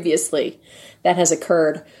stuff previously that has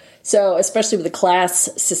occurred. So especially with the class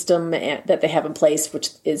system that they have in place, which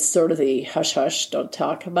is sort of the hush-hush, don't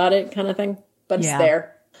talk about it kind of thing, but it's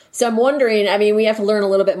there. So I'm wondering, I mean, we have to learn a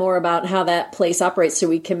little bit more about how that place operates so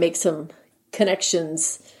we can make some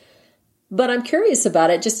connections. But I'm curious about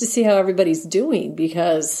it just to see how everybody's doing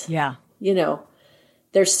because,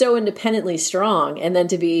 they're so independently strong. And then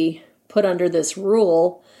to be put under this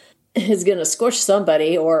rule is going to squish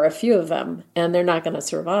somebody or a few of them, and they're not going to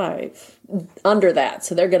survive under that.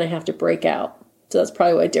 So they're going to have to break out. So that's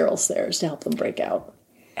probably why Daryl's there, is to help them break out.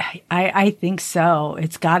 I think so.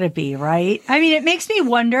 It's got to be, right? I mean, it makes me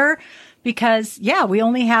wonder because, we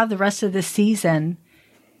only have the rest of the season,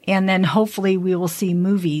 and then hopefully we will see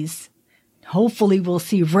movies. Hopefully we'll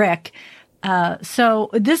see Rick. So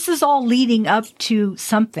this is all leading up to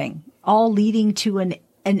something, all leading to an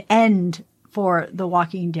end for The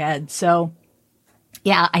Walking Dead. So,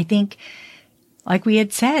 I think, like we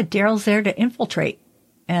had said, Daryl's there to infiltrate.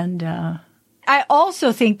 And I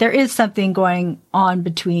also think there is something going on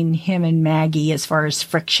between him and Maggie as far as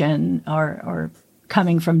friction or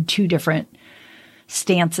coming from two different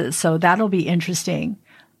stances. So that'll be interesting.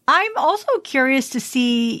 I'm also curious to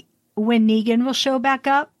see when Negan will show back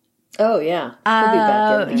up. Oh, yeah. He'll be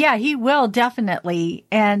back in there. Yeah, he will, definitely.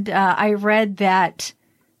 And I read that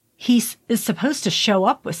he is supposed to show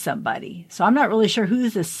up with somebody. So I'm not really sure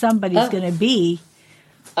who this somebody's going to be.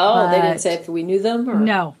 Oh, they didn't say if we knew them? Or?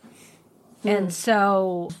 No. And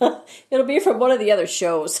so... It'll be from one of the other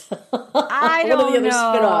shows. I don't know. One of the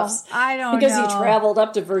other spin-offs. I don't know. Because he traveled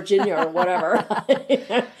up to Virginia or whatever.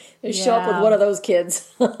 Show up with one of those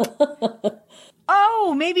kids.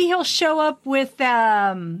 Oh, maybe he'll show up with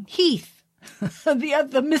Heath.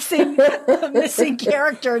 the missing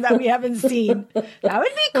character that we haven't seen. That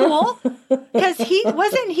would be cool. Because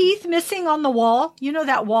wasn't Heath missing on the wall? You know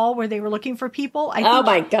that wall where they were looking for people? Oh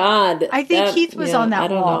my God. I think Heath was on that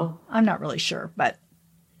wall. Know. I'm not really sure, but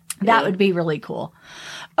that would be really cool.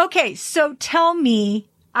 Okay, so tell me,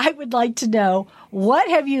 I would like to know, what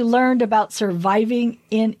have you learned about surviving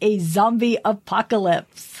in a zombie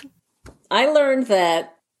apocalypse? I learned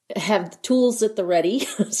that have tools at the ready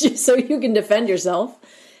just so you can defend yourself,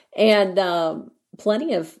 and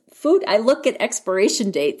plenty of food. I look at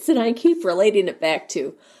expiration dates and I keep relating it back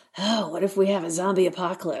to, oh, what if we have a zombie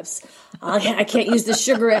apocalypse? I can't use the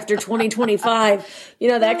sugar after 2025,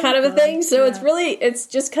 that kind of a thing. So it's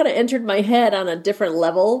just kind of entered my head on a different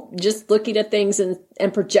level, just looking at things and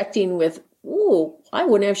projecting with, ooh, I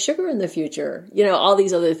wouldn't have sugar in the future, all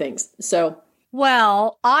these other things. So,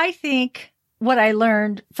 well, I think what I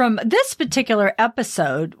learned from this particular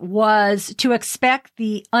episode was to expect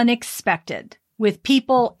the unexpected with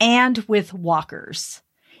people and with walkers.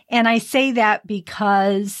 And I say that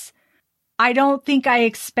because I don't think I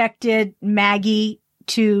expected Maggie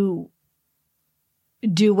to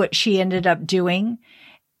do what she ended up doing.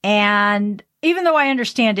 And even though I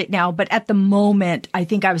understand it now, but at the moment, I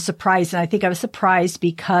think I was surprised. And I think I was surprised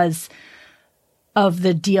because of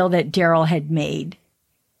the deal that Daryl had made.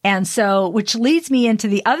 And so, which leads me into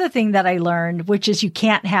the other thing that I learned, which is you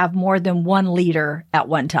can't have more than one leader at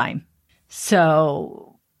one time.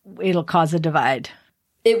 So it'll cause a divide.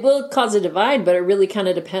 It will cause a divide, but it really kind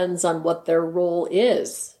of depends on what their role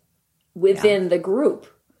is within the group.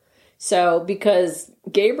 So, because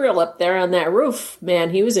Gabriel up there on that roof,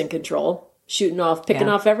 man, he was in control, shooting off, picking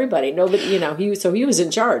off everybody. Nobody, he was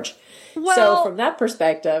in charge. Well, so from that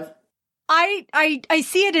perspective, I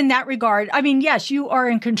see it in that regard. I mean, yes, you are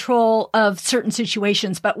in control of certain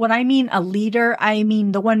situations, but when I mean a leader, I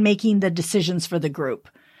mean the one making the decisions for the group.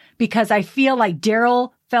 Because I feel like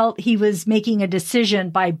Daryl felt he was making a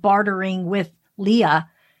decision by bartering with Leah,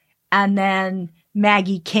 and then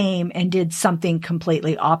Maggie came and did something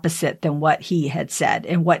completely opposite than what he had said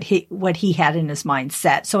and what he had in his mind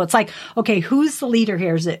set. So it's like, okay, who's the leader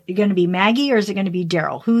here? Is it going to be Maggie or is it going to be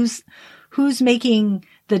Daryl? Who's making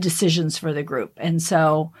the decisions for the group? And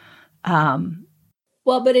so, well,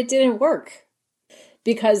 but it didn't work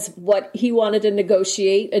because what he wanted to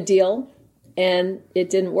negotiate a deal. And it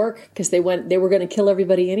didn't work because they were going to kill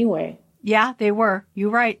everybody anyway. Yeah, they were.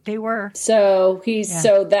 You're right. They were. So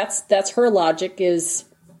so that's her logic is,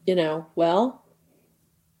 well,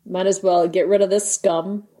 might as well get rid of this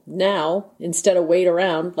scum now instead of wait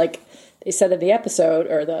around, like they said in the episode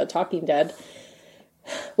or the Talking Dead,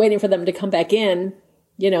 waiting for them to come back in,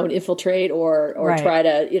 and infiltrate or try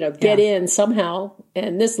to, get in somehow.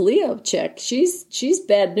 And this Leo chick, she's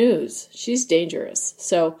bad news. She's dangerous.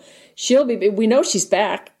 So we know she's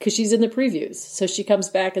back because she's in the previews. So she comes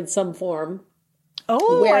back in some form.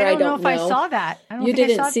 Oh, I don't know if I saw that. You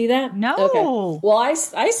didn't see that? No. Okay. Well, I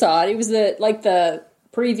saw it. It was the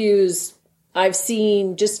previews I've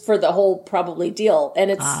seen just for the whole probably deal.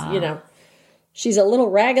 And it's, she's a little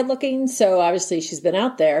ragged looking. So obviously she's been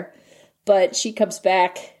out there, but she comes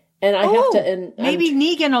back and I have to, and maybe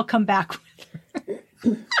Negan will come back with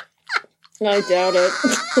her. I doubt it.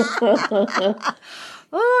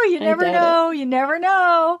 Oh, you never know. You never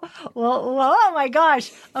know. Well, oh my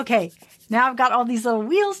gosh. Okay. Now I've got all these little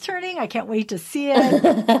wheels turning. I can't wait to see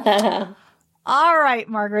it. All right,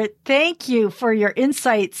 Margaret. Thank you for your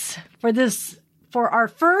insights for our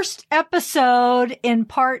first episode in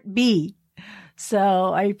part B. So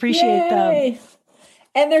I appreciate them.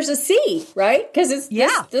 And there's a C, right? Because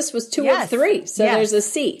this was 2 of 3. So there's a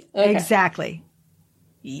C. Okay. Exactly.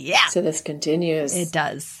 Yeah. So this continues. It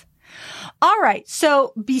does. All right.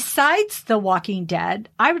 So besides The Walking Dead,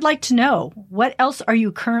 I would like to know, what else are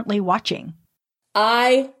you currently watching?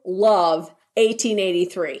 I love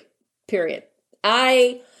 1883, period.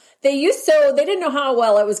 They didn't know how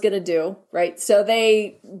well I was going to do, right? So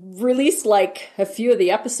they released like a few of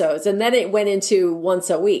the episodes and then it went into once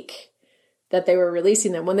a week that they were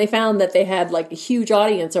releasing them when they found that they had like a huge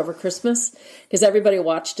audience over Christmas because everybody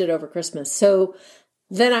watched it over Christmas. So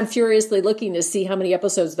then I'm furiously looking to see how many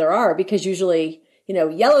episodes there are because usually,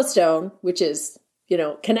 Yellowstone, which is,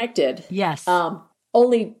 connected. Yes. I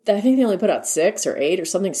think they only put out 6 or 8 or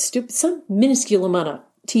something stupid, some minuscule amount of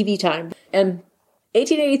TV time. And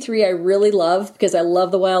 1883 I really love because I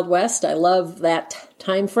love the Wild West. I love that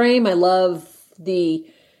time frame. I love the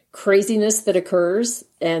craziness that occurs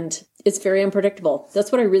and it's very unpredictable.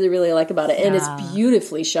 That's what I really, really like about it. And it's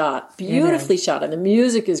beautifully shot. Beautifully shot. And the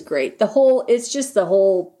music is great. It's just the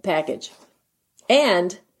whole package.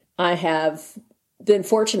 And I have been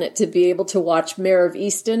fortunate to be able to watch Mare of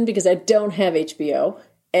Easton because I don't have HBO.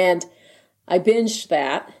 And I binged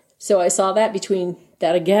that. So I saw that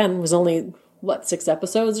was only, 6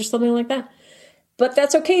 episodes or something like that. But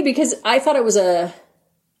that's okay because I thought it was a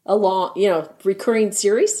long, recurring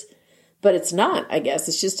series. But it's not, I guess.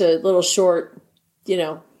 It's just a little short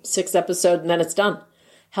 6 episodes and then it's done.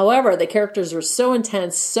 However, the characters are so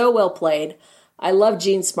intense, so well played. I love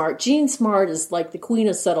Jean Smart. Jean Smart is like the queen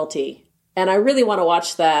of subtlety. And I really want to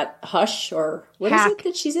watch that Hush, or what Hack. is it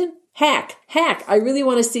that she's in? Hack. I really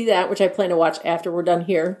want to see that, which I plan to watch after we're done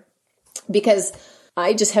here, because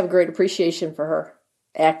I just have a great appreciation for her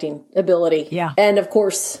acting ability. Yeah. And of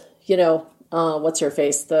course, what's her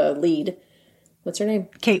face? The lead. What's her name?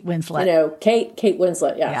 Kate Winslet. Kate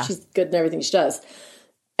Winslet. Yeah, she's good in everything she does.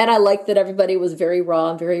 And I like that everybody was very raw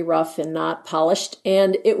and very rough and not polished.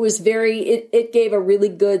 And it was it gave a really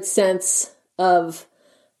good sense of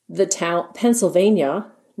the town, Pennsylvania,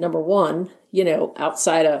 number one,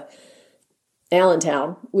 outside of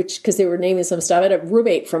Allentown, because they were naming some stuff. I had a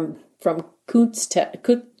roommate from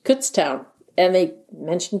Kutztown, and they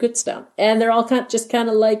mentioned Kutztown. And they're all kind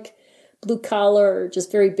of like blue collar,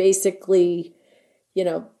 just very basically,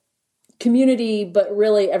 community, but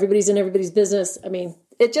really everybody's in everybody's business. I mean,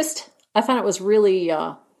 I found it was really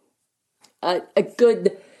a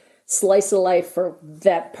good slice of life for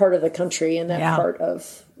that part of the country and that part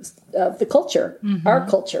of the culture, our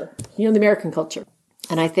culture, the American culture.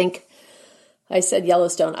 And I think I said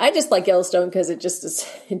Yellowstone. I just like Yellowstone because it just is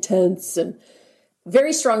intense and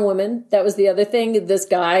very strong women. That was the other thing. This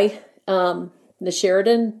guy, the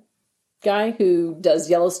Sheridan guy who does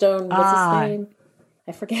Yellowstone, what's his name?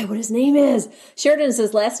 I forget what his name is. Sheridan is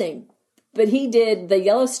his last name. But he did the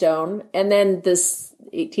Yellowstone, and then this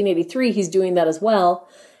 1883, he's doing that as well.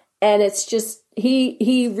 And it's just,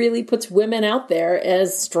 he really puts women out there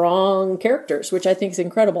as strong characters, which I think is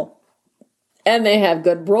incredible. And they have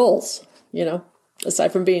good roles,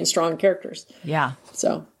 aside from being strong characters. Yeah.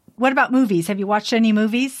 So. What about movies? Have you watched any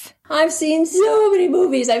movies? I've seen so many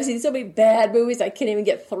movies. I've seen so many bad movies. I can't even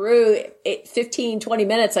get through 15, 20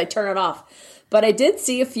 minutes. I turn it off. But I did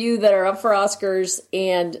see a few that are up for Oscars,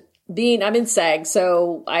 and I'm in SAG,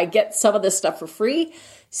 so I get some of this stuff for free.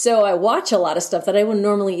 So I watch a lot of stuff that I wouldn't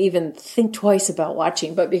normally even think twice about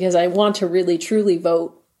watching, but because I want to really, truly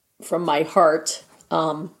vote from my heart,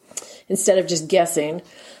 instead of just guessing,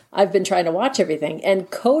 I've been trying to watch everything. And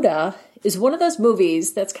Coda is one of those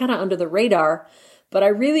movies that's kind of under the radar, but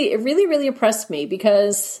it really impressed me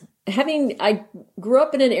because I grew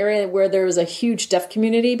up in an area where there was a huge deaf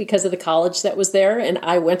community because of the college that was there. And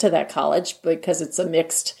I went to that college because it's a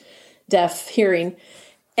mixed deaf hearing.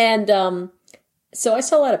 And so I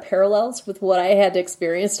saw a lot of parallels with what I had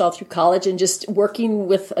experienced all through college and just working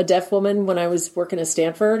with a deaf woman when I was working at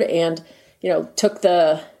Stanford and, took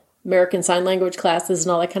the American Sign Language classes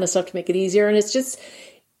and all that kind of stuff to make it easier. And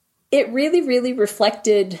it really, really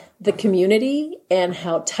reflected the community and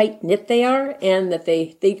how tight-knit they are, and that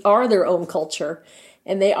they are their own culture,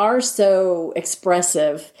 and they are so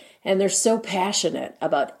expressive, and they're so passionate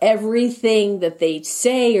about everything that they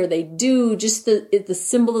say or they do, just the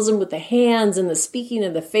symbolism with the hands and the speaking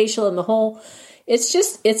and the facial and the whole.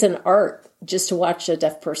 It's an art just to watch a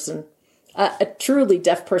deaf person, a truly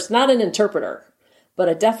deaf person, not an interpreter, but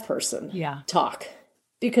a deaf person talk,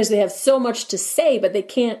 because they have so much to say, but they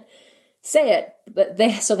can't say it, but they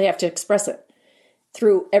have to express it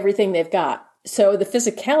through everything they've got. So the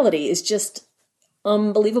physicality is just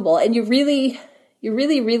unbelievable. And you really,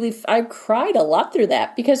 I cried a lot through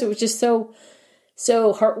that because it was just so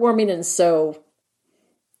heartwarming and so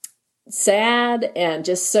sad and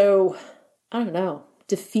just so, I don't know,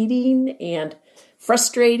 defeating and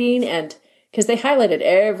frustrating, and because they highlighted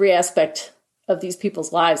every aspect of these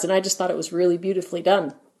people's lives. And I just thought it was really beautifully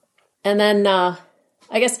done. And then I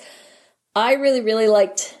guess I really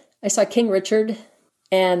liked, I saw King Richard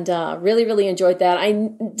and really enjoyed that. I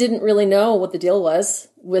didn't really know what the deal was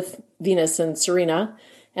with Venus and Serena,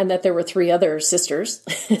 and that there were 3 other sisters.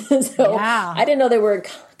 I didn't know they were in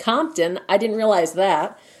Compton. I didn't realize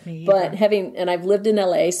that. But I've lived in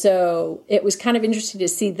LA, so it was kind of interesting to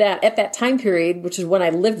see that at that time period, which is when I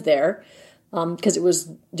lived there, because it was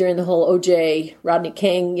during the whole OJ, Rodney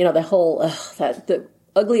King, the whole, the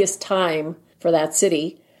ugliest time for that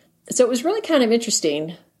city. So it was really kind of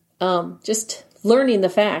interesting, just learning the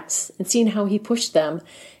facts and seeing how he pushed them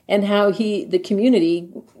and how the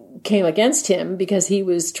community came against him because he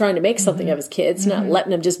was trying to make something of his kids, not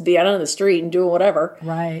letting them just be out on the street and doing whatever.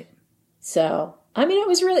 Right. So, I mean, it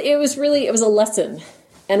was a lesson.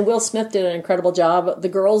 And Will Smith did an incredible job. The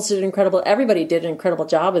girls did everybody did an incredible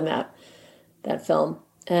job in that film.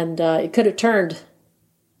 And it could have turned,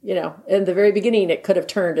 in the very beginning, it could have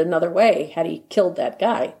turned another way had he killed that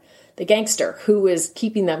guy, the gangster who was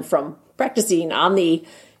keeping them from practicing on the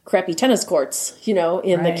crappy tennis courts, in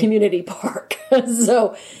the community park.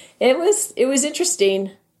 So it was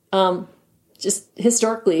interesting, just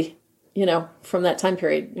historically, from that time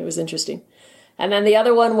period. It was interesting. And then the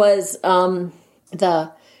other one was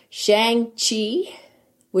the Shang-Chi,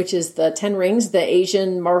 which is the Ten Rings, the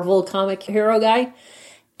Asian Marvel comic hero guy.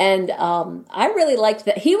 And I really liked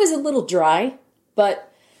that. He was a little dry,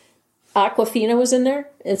 but Awkwafina was in there.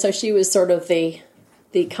 And so she was sort of the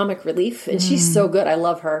comic relief. And she's so good. I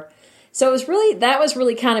love her. So that was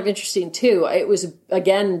really kind of interesting too. It was,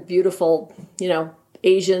 again, beautiful,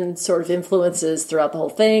 Asian sort of influences throughout the whole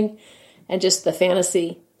thing and just the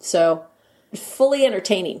fantasy. So fully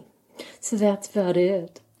entertaining. So that's about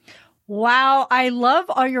it. Wow. I love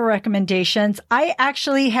all your recommendations. I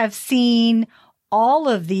actually have seen all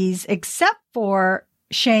of these except for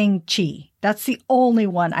Shang-Chi. That's the only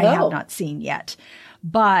one I have not seen yet.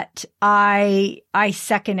 But I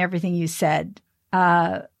second everything you said.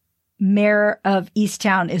 Mayor of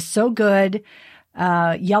Easttown is so good.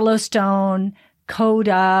 Yellowstone,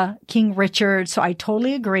 Coda, King Richard. So I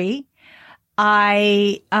totally agree.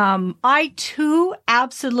 I too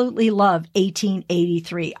absolutely love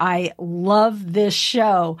 1883. I love this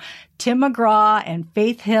show. Tim McGraw and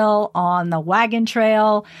Faith Hill on the wagon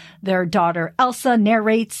trail. Their daughter Elsa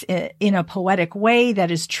narrates in a poetic way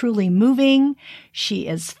that is truly moving. She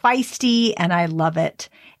is feisty and I love it.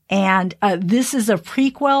 And this is a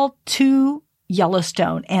prequel to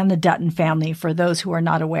Yellowstone and the Dutton family for those who are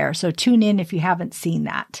not aware. So tune in if you haven't seen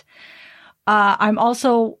that. I'm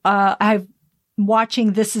also, I've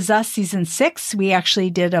watching This Is Us season 6. We actually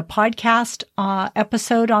did a podcast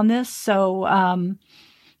episode on this. So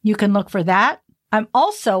you can look for that. I'm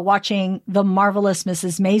also watching The Marvelous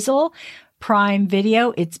Mrs. Maisel, Prime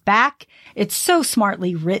Video. It's back. It's so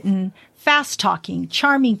smartly written, fast talking,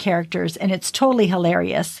 charming characters, and it's totally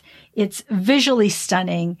hilarious. It's visually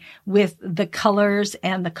stunning with the colors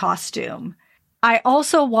and the costume. I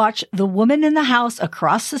also watch The Woman in the House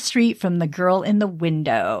Across the Street from the Girl in the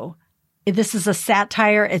Window. This is a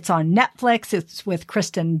satire. It's on Netflix. It's with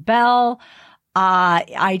Kristen Bell.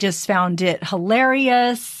 I just found it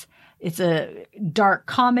hilarious. It's a dark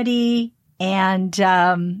comedy, and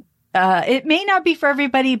it may not be for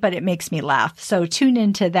everybody, but it makes me laugh. So tune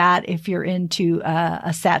into that if you're into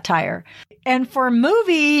a satire. And for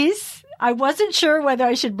movies, I wasn't sure whether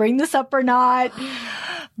I should bring this up or not,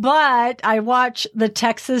 but I watched the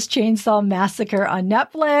Texas Chainsaw Massacre on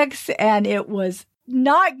Netflix, and it was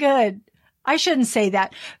not good. I shouldn't say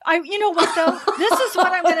that. You know what though? This is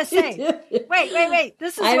what I'm going to say. Wait.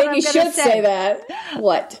 This is what I'm going to say. I think you should say that.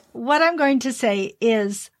 What? What I'm going to say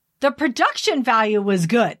is the production value was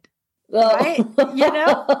good. Right?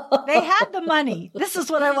 They had the money. This is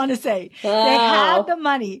what I want to say. They had the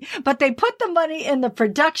money, but they put the money in the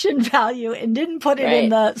production value and didn't put it in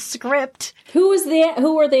the script. Who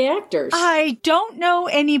were the actors? I don't know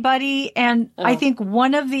anybody. And I think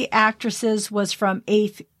one of the actresses was from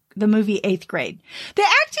the movie 8th Grade. The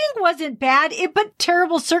acting wasn't bad, but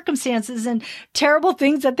terrible circumstances and terrible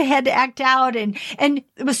things that they had to act out. And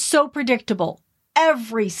it was so predictable.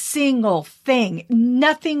 Every single thing.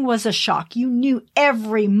 Nothing was a shock. You knew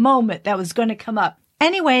every moment that was going to come up.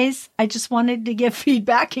 Anyways, I just wanted to give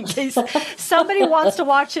feedback in case somebody wants to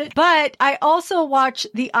watch it. But I also watched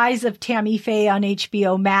The Eyes of Tammy Faye on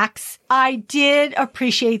HBO Max. I did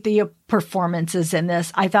appreciate the performances in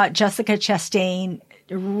this. I thought Jessica Chastain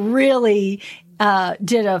really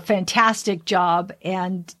did a fantastic job,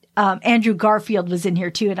 and Andrew Garfield was in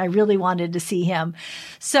here too, and I really wanted to see him.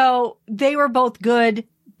 So they were both good,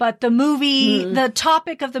 but the movie, the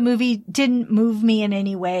topic of the movie didn't move me in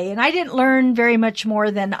any way, and I didn't learn very much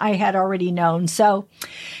more than I had already known. So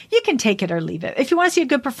you can take it or leave it. If you want to see a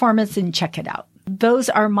good performance, then check it out. Those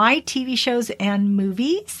are my TV shows and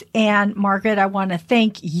movies. And Margaret, I want to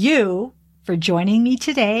thank you for joining me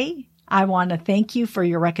today. I want to thank you for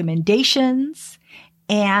your recommendations.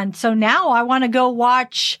 And so now I want to go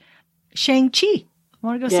watch Shang-Chi. I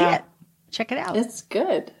want to go see it. Check it out. It's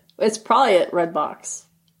good. It's probably at Redbox.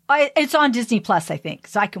 It's on Disney Plus, I think,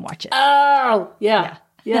 so I can watch it. Oh, yeah.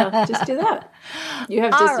 Just do that. You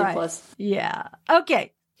have Disney Plus. Yeah.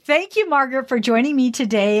 Okay. Thank you, Margaret, for joining me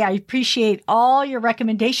today. I appreciate all your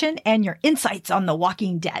recommendation and your insights on The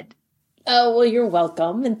Walking Dead. Oh, well, you're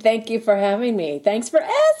welcome. And thank you for having me. Thanks for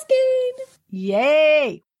asking.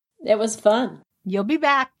 Yay. It was fun. You'll be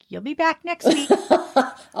back. You'll be back next week.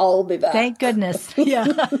 I'll be back. Thank goodness. Yeah.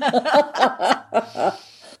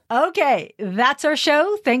 Okay, that's our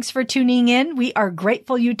show. Thanks for tuning in. We are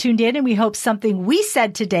grateful you tuned in, and we hope something we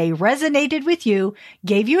said today resonated with you,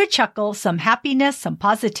 gave you a chuckle, some happiness, some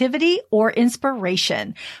positivity, or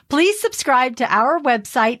inspiration. Please subscribe to our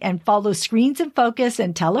website and follow Screens in Focus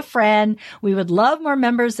and tell a friend. We would love more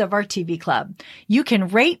members of our TV club. You can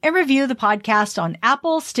rate and review the podcast on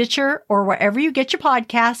Apple, Stitcher, or wherever you get your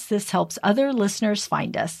podcasts. This helps other listeners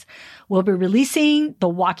find us. We'll be releasing The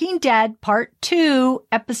Walking Dead Part 2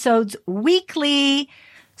 episodes weekly,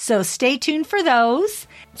 so stay tuned for those.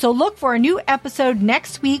 So look for a new episode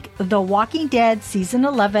next week, The Walking Dead Season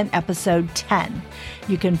 11, Episode 10.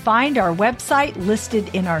 You can find our website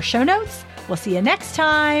listed in our show notes. We'll see you next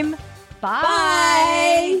time.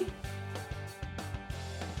 Bye. Bye.